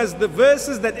known as the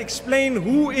verses that explain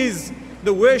who is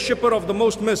the worshipper of the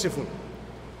Most Merciful.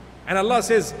 And Allah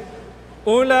says,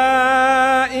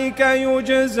 أولئك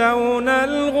يجزون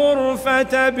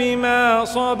الغرفة بما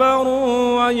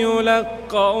صبروا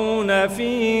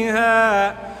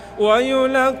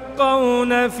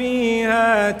ويلقون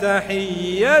فيها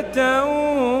تحية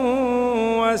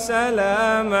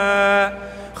وسلاما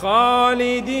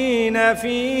خالدين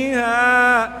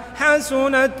فيها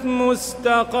حسنت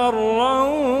مستقرا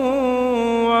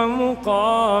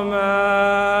ومقاما.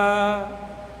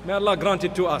 May Allah grant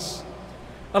it to us.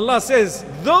 Allah says,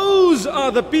 those are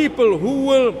the people who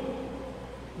will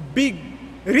be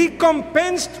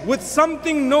recompensed with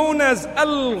something known as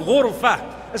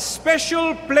Al-Ghurfa, a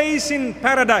special place in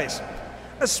paradise.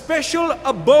 A special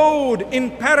abode in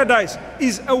paradise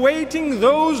is awaiting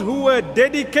those who were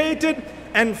dedicated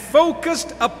and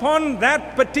focused upon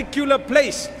that particular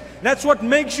place. That's what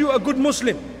makes you a good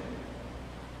Muslim.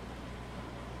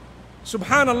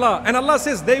 Subhanallah. And Allah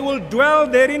says they will dwell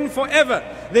therein forever.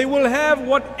 They will have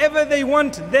whatever they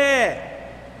want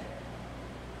there.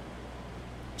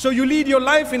 So you lead your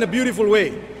life in a beautiful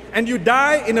way, and you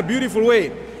die in a beautiful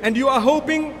way, and you are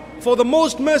hoping for the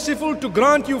Most Merciful to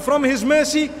grant you from His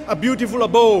mercy a beautiful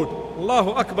abode.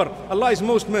 Allahu Akbar. Allah is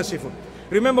most merciful.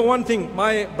 Remember one thing,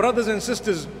 my brothers and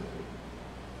sisters,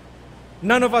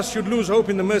 none of us should lose hope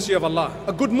in the mercy of Allah.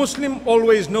 A good Muslim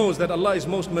always knows that Allah is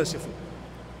most merciful.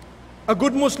 A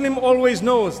good Muslim always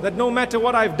knows that no matter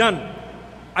what I've done,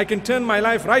 I can turn my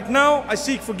life. Right now, I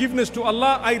seek forgiveness to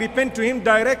Allah. I repent to Him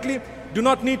directly. Do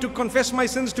not need to confess my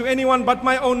sins to anyone but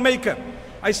my own Maker.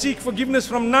 I seek forgiveness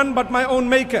from none but my own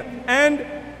Maker. And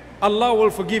Allah will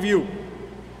forgive you.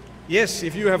 Yes,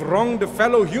 if you have wronged a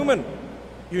fellow human,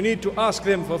 you need to ask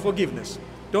them for forgiveness.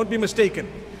 Don't be mistaken.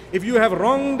 If you have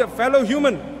wronged a fellow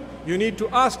human, you need to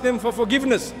ask them for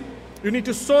forgiveness. You need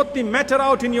to sort the matter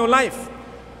out in your life.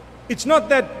 It's not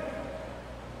that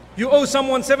you owe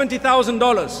someone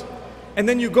 $70,000 and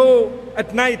then you go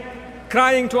at night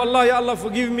crying to Allah, Ya Allah,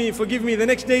 forgive me, forgive me. The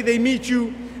next day they meet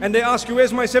you and they ask you,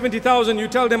 where's my 70,000? You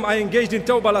tell them, I engaged in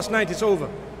tawbah last night, it's over.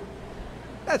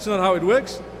 That's not how it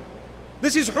works.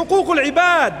 This is huququl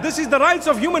ibad. This is the rights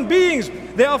of human beings.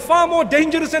 They are far more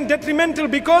dangerous and detrimental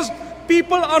because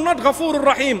people are not Ghafurur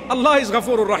Rahim. Allah is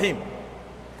Ghafurur Rahim.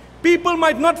 People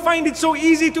might not find it so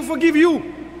easy to forgive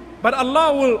you, but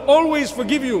Allah will always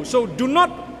forgive you. So do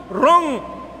not wrong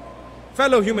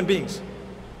fellow human beings.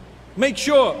 Make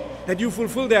sure that you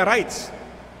fulfill their rights.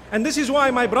 And this is why,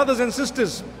 my brothers and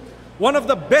sisters, one of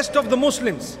the best of the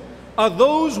Muslims are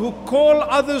those who call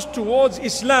others towards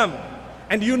Islam.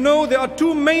 And you know there are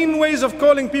two main ways of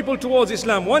calling people towards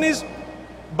Islam. One is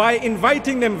by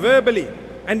inviting them verbally,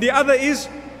 and the other is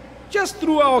just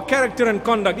through our character and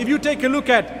conduct. If you take a look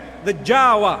at the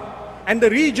Java and the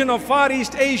region of Far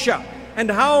East Asia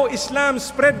and how Islam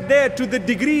spread there to the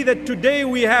degree that today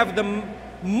we have the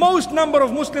most number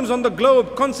of Muslims on the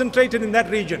globe concentrated in that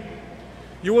region,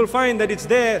 you will find that it's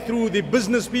there through the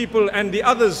business people and the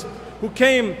others who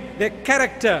came. Their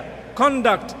character,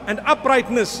 conduct and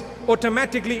uprightness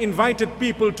automatically invited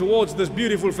people towards this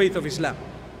beautiful faith of Islam.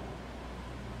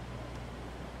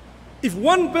 If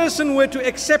one person were to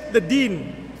accept the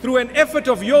deen through an effort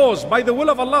of yours by the will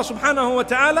of Allah subhanahu wa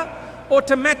ta'ala,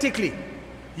 automatically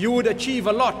you would achieve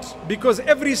a lot, because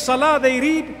every salah they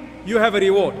read, you have a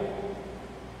reward.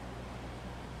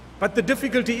 But the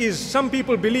difficulty is, some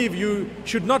people believe you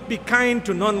should not be kind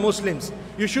to non-Muslims.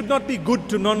 You should not be good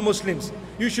to non-Muslims.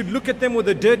 You should look at them with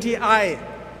a dirty eye.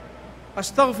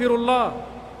 Astaghfirullah.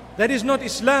 That is not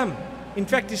Islam. In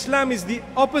fact, Islam is the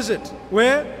opposite,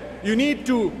 where you need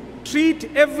to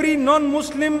treat every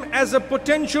non-Muslim as a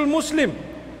potential Muslim.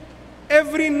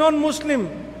 Every non-Muslim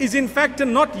is in fact a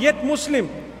not yet Muslim.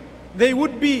 They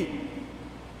would be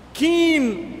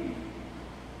keen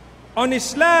on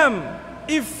Islam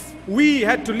if we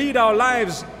had to lead our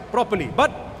lives properly.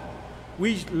 But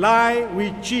we lie,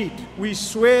 we cheat, we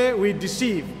swear, we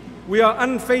deceive, we are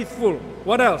unfaithful.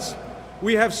 What else?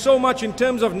 We have so much in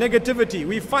terms of negativity.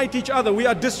 We fight each other, we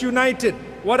are disunited.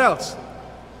 What else?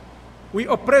 We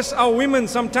oppress our women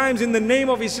sometimes in the name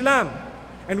of Islam,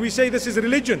 and we say this is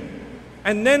religion.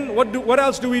 And then what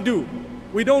else do?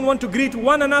 We don't want to greet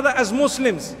one another as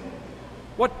Muslims.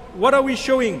 What are we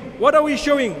showing? What are we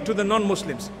showing to the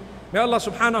non-Muslims? May Allah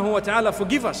subhanahu wa ta'ala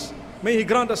forgive us. May He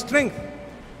grant us strength.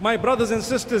 My brothers and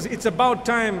sisters, it's about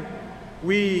time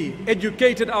we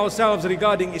educated ourselves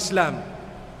regarding Islam.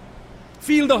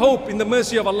 Feel the hope in the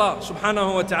mercy of Allah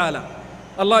subhanahu wa ta'ala.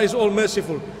 Allah is all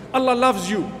merciful. Allah loves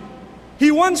you.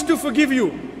 He wants to forgive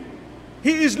you.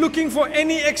 He is looking for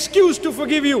any excuse to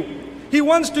forgive you. He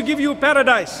wants to give you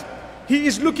paradise. He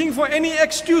is looking for any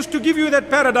excuse to give you that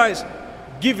paradise.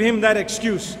 Give Him that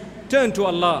excuse. Turn to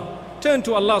Allah. Turn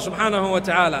to Allah subhanahu wa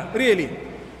ta'ala. Really.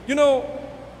 You know,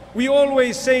 we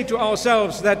always say to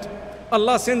ourselves that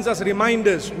Allah sends us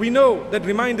reminders. We know that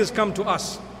reminders come to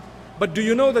us. But do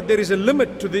you know that there is a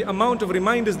limit to the amount of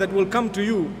reminders that will come to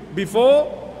you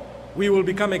before we will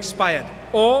become expired,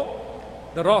 or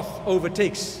the wrath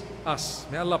overtakes us?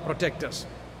 May Allah protect us.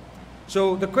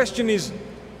 So the question is,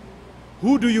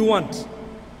 who do you want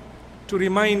to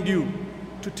remind you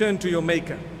to turn to your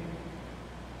Maker?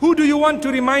 Who do you want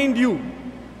to remind you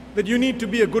that you need to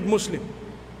be a good Muslim?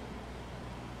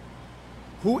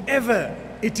 Whoever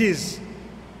it is,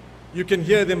 you can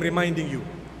hear them reminding you.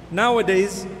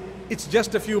 Nowadays, it's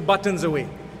just a few buttons away.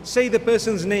 Say the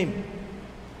person's name.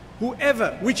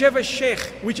 Whoever, whichever sheikh,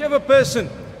 whichever person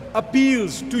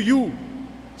appeals to you,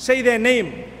 say their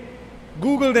name.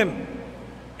 Google them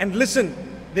and listen.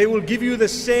 They will give you the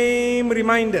same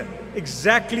reminder,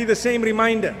 exactly the same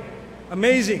reminder.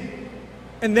 Amazing.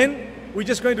 And then we're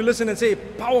just going to listen and say,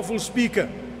 powerful speaker,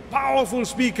 powerful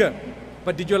speaker.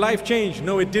 But did your life change?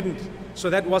 No, it didn't. So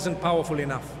that wasn't powerful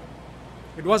enough.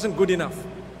 It wasn't good enough.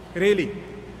 Really.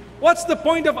 What's the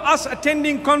point of us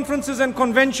attending conferences and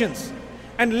conventions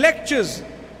and lectures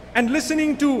and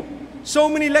listening to so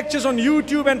many lectures on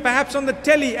YouTube and perhaps on the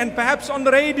telly and perhaps on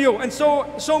the radio and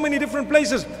so many different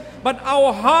places, but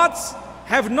our hearts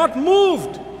have not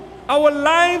moved. Our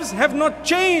lives have not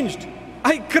changed.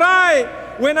 I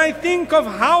cry when I think of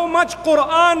how much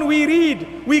Quran we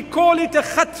read. We call it a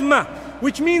khatma,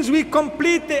 which means we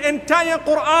complete the entire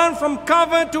Quran from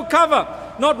cover to cover.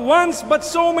 Not once, but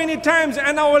so many times,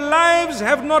 and our lives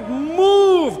have not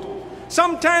moved.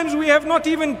 Sometimes we have not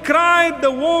even cried the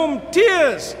warm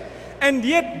tears. And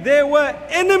yet there were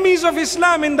enemies of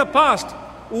Islam in the past.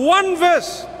 One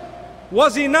verse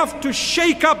was enough to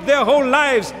shake up their whole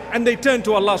lives, and they turned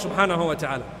to Allah subhanahu wa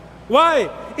ta'ala. Why?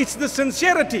 It's the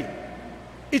sincerity.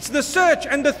 It's the search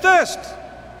and the thirst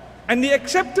and the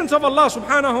acceptance of Allah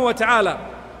subhanahu wa ta'ala.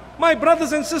 My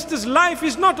brothers and sisters, life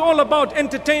is not all about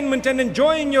entertainment and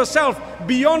enjoying yourself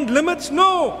beyond limits.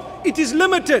 No, it is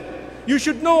limited. You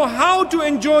should know how to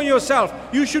enjoy yourself.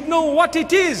 You should know what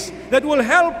it is that will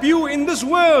help you in this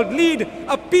world lead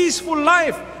a peaceful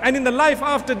life, and in the life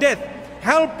after death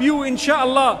help you,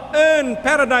 inshallah, earn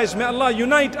paradise. May Allah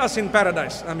unite us in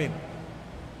paradise. Ameen.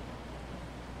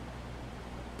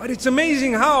 But it's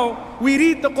amazing how we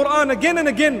read the Quran again and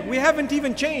again. We haven't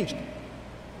even changed.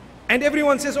 And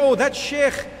everyone says, oh, that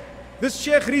sheikh, this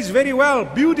sheikh reads very well,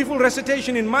 beautiful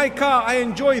recitation. In my car, I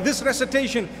enjoy this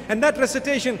recitation and that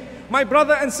recitation. My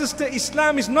brother and sister,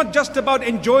 Islam is not just about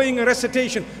enjoying a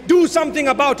recitation. Do something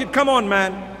about it. Come on,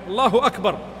 man. Allahu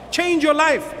Akbar. Change your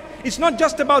life. It's not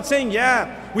just about saying,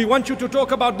 yeah, we want you to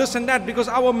talk about this and that because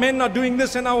our men are doing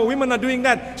this and our women are doing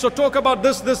that. So talk about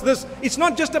this. It's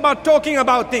not just about talking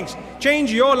about things.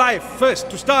 Change your life first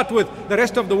to start with. The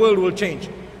rest of the world will change.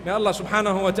 May Allah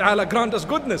subhanahu wa ta'ala grant us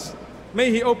goodness.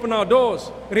 May He open our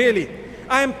doors. Really.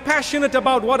 I am passionate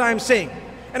about what I am saying.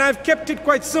 And I've kept it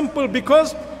quite simple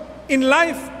because in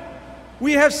life,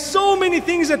 we have so many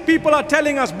things that people are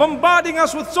telling us, bombarding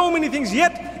us with so many things,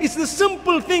 yet it's the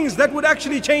simple things that would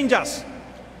actually change us.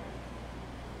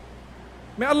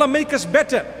 May Allah make us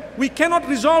better. We cannot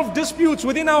resolve disputes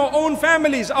within our own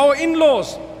families, our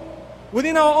in-laws,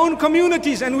 within our own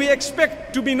communities, and we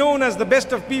expect to be known as the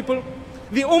best of people.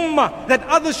 The ummah that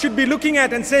others should be looking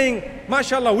at and saying,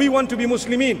 mashallah, we want to be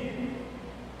Muslimin.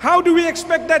 How do we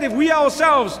expect that if we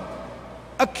ourselves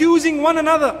accusing one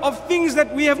another of things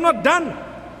that we have not done?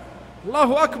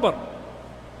 Allahu Akbar.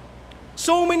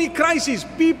 So many crises.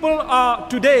 People are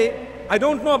today, I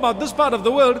don't know about this part of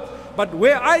the world, but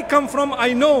where I come from,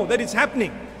 I know that it's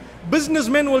happening.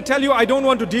 Businessmen will tell you, I don't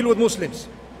want to deal with Muslims.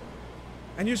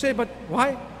 And you say, but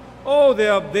why? Oh,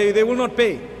 they will not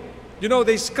pay. You know,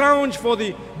 they scrounge for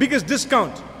the biggest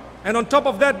discount. And on top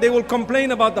of that, they will complain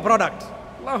about the product.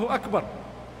 Allahu Akbar.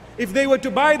 If they were to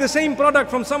buy the same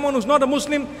product from someone who's not a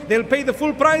Muslim, they'll pay the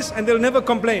full price and they'll never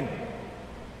complain.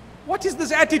 What is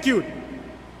this attitude?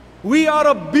 We are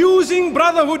abusing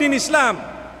brotherhood in Islam,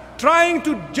 trying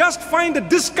to just find a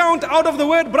discount out of the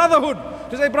word brotherhood.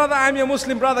 To say, brother, I'm your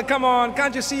Muslim brother, come on,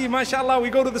 can't you see, mashallah, we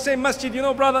go to the same masjid, you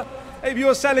know, brother, if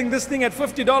you're selling this thing at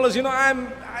 $50, you know,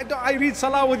 I read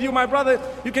salah with you, my brother,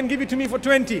 you can give it to me for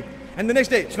 20. And the next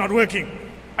day, it's not working.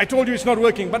 I told you it's not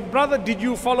working. But brother, did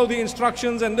you follow the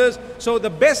instructions and this? So the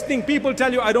best thing, people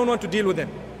tell you, I don't want to deal with them.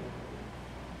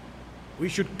 We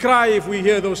should cry if we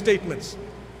hear those statements.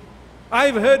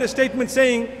 I've heard a statement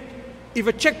saying, if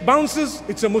a check bounces,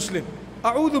 it's a Muslim.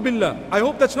 A'udhu billah. I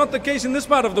hope that's not the case in this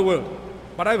part of the world.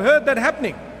 But I've heard that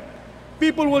happening.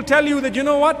 People will tell you that, you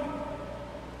know what?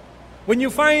 When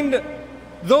you find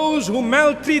those who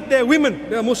maltreat their women,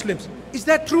 they are Muslims. Is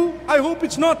that true? I hope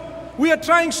it's not. We are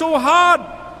trying so hard.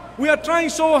 We are trying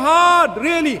so hard,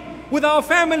 really, with our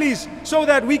families so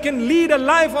that we can lead a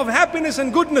life of happiness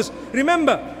and goodness.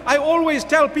 Remember, I always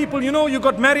tell people, you know, you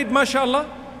got married, mashallah,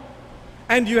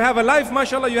 and you have a life,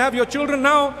 mashallah, you have your children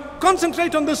now.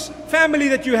 Concentrate on this family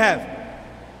that you have.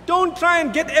 Don't try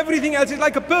and get everything else. It's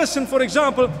like a person, for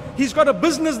example, he's got a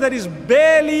business that is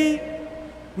barely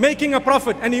making a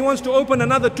profit and he wants to open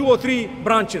another 2 or 3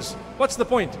 branches. What's the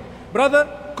point?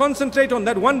 Brother, concentrate on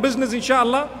that one business,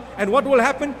 inshallah, and what will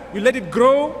happen? You let it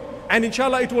grow, and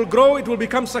inshallah it will grow, it will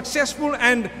become successful,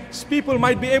 and people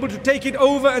might be able to take it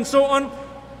over and so on.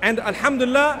 And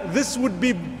alhamdulillah, this would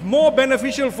be more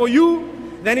beneficial for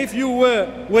you than if you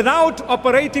were without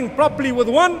operating properly with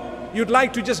one. You'd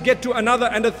like to just get to another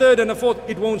and a third and a fourth.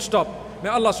 It won't stop. May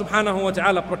Allah subhanahu wa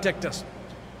ta'ala protect us.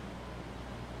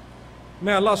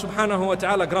 May Allah subhanahu wa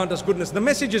ta'ala grant us goodness. The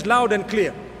message is loud and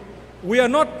clear. We are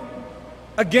not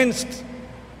against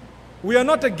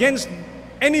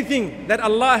anything that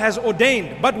Allah has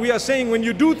ordained, but we are saying when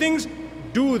you do things,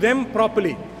 do them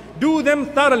properly, do them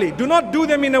thoroughly. Do not do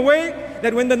them in a way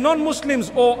that when the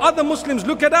non-Muslims or other Muslims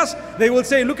look at us, they will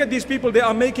say, look at these people, they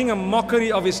are making a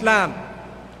mockery of Islam.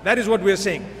 That is what we are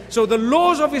saying. So the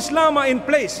laws of Islam are in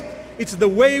place. It's the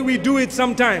way we do it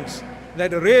sometimes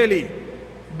that really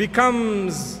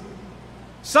becomes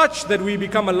such that we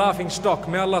become a laughing stock.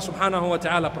 May Allah subhanahu wa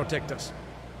ta'ala protect us.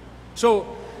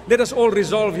 So let us all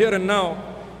resolve here and now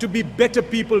to be better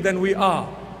people than we are.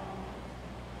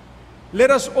 Let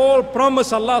us all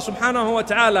promise Allah subhanahu wa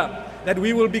ta'ala that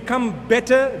we will become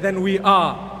better than we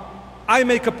are. I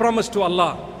make a promise to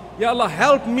Allah. Ya Allah,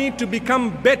 help me to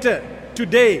become better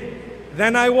today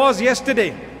than I was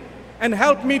yesterday, and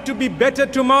help me to be better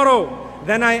tomorrow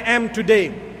than I am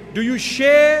today. Do you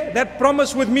share that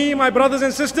promise with me, my brothers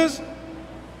and sisters?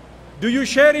 Do you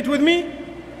share it with me?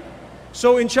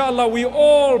 So inshallah, we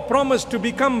all promise to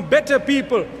become better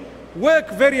people.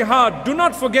 Work very hard. Do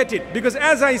not forget it. Because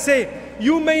as I say,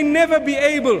 you may never be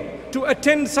able to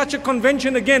attend such a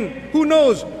convention again. Who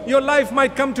knows? Your life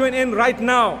might come to an end right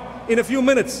now, in a few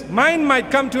minutes. Mine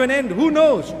might come to an end. Who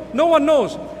knows? No one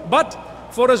knows. But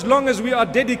for as long as we are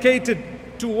dedicated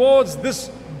towards this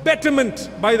betterment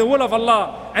by the will of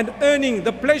Allah and earning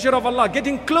the pleasure of Allah,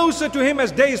 getting closer to Him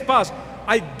as days pass,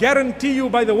 I guarantee you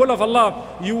by the will of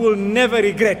Allah, you will never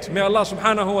regret. May Allah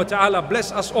subhanahu wa ta'ala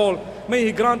bless us all. May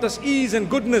He grant us ease and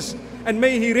goodness, and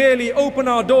may He really open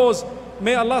our doors.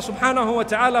 May Allah subhanahu wa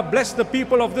ta'ala bless the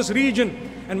people of this region,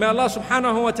 and may Allah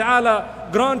subhanahu wa ta'ala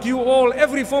grant you all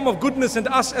every form of goodness and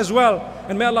us as well.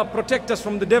 And may Allah protect us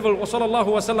from the devil. Wa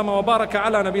sallallahu wa sallam wa baraka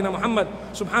ala nabina Muhammad.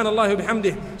 Subhanallah wa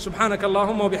bihamdih. Subhanaka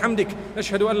Allahumma wa bihamdik.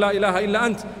 Nashhadu an la ilaha illa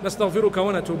ant. Nastaghfiruka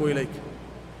wa natubu ilayk.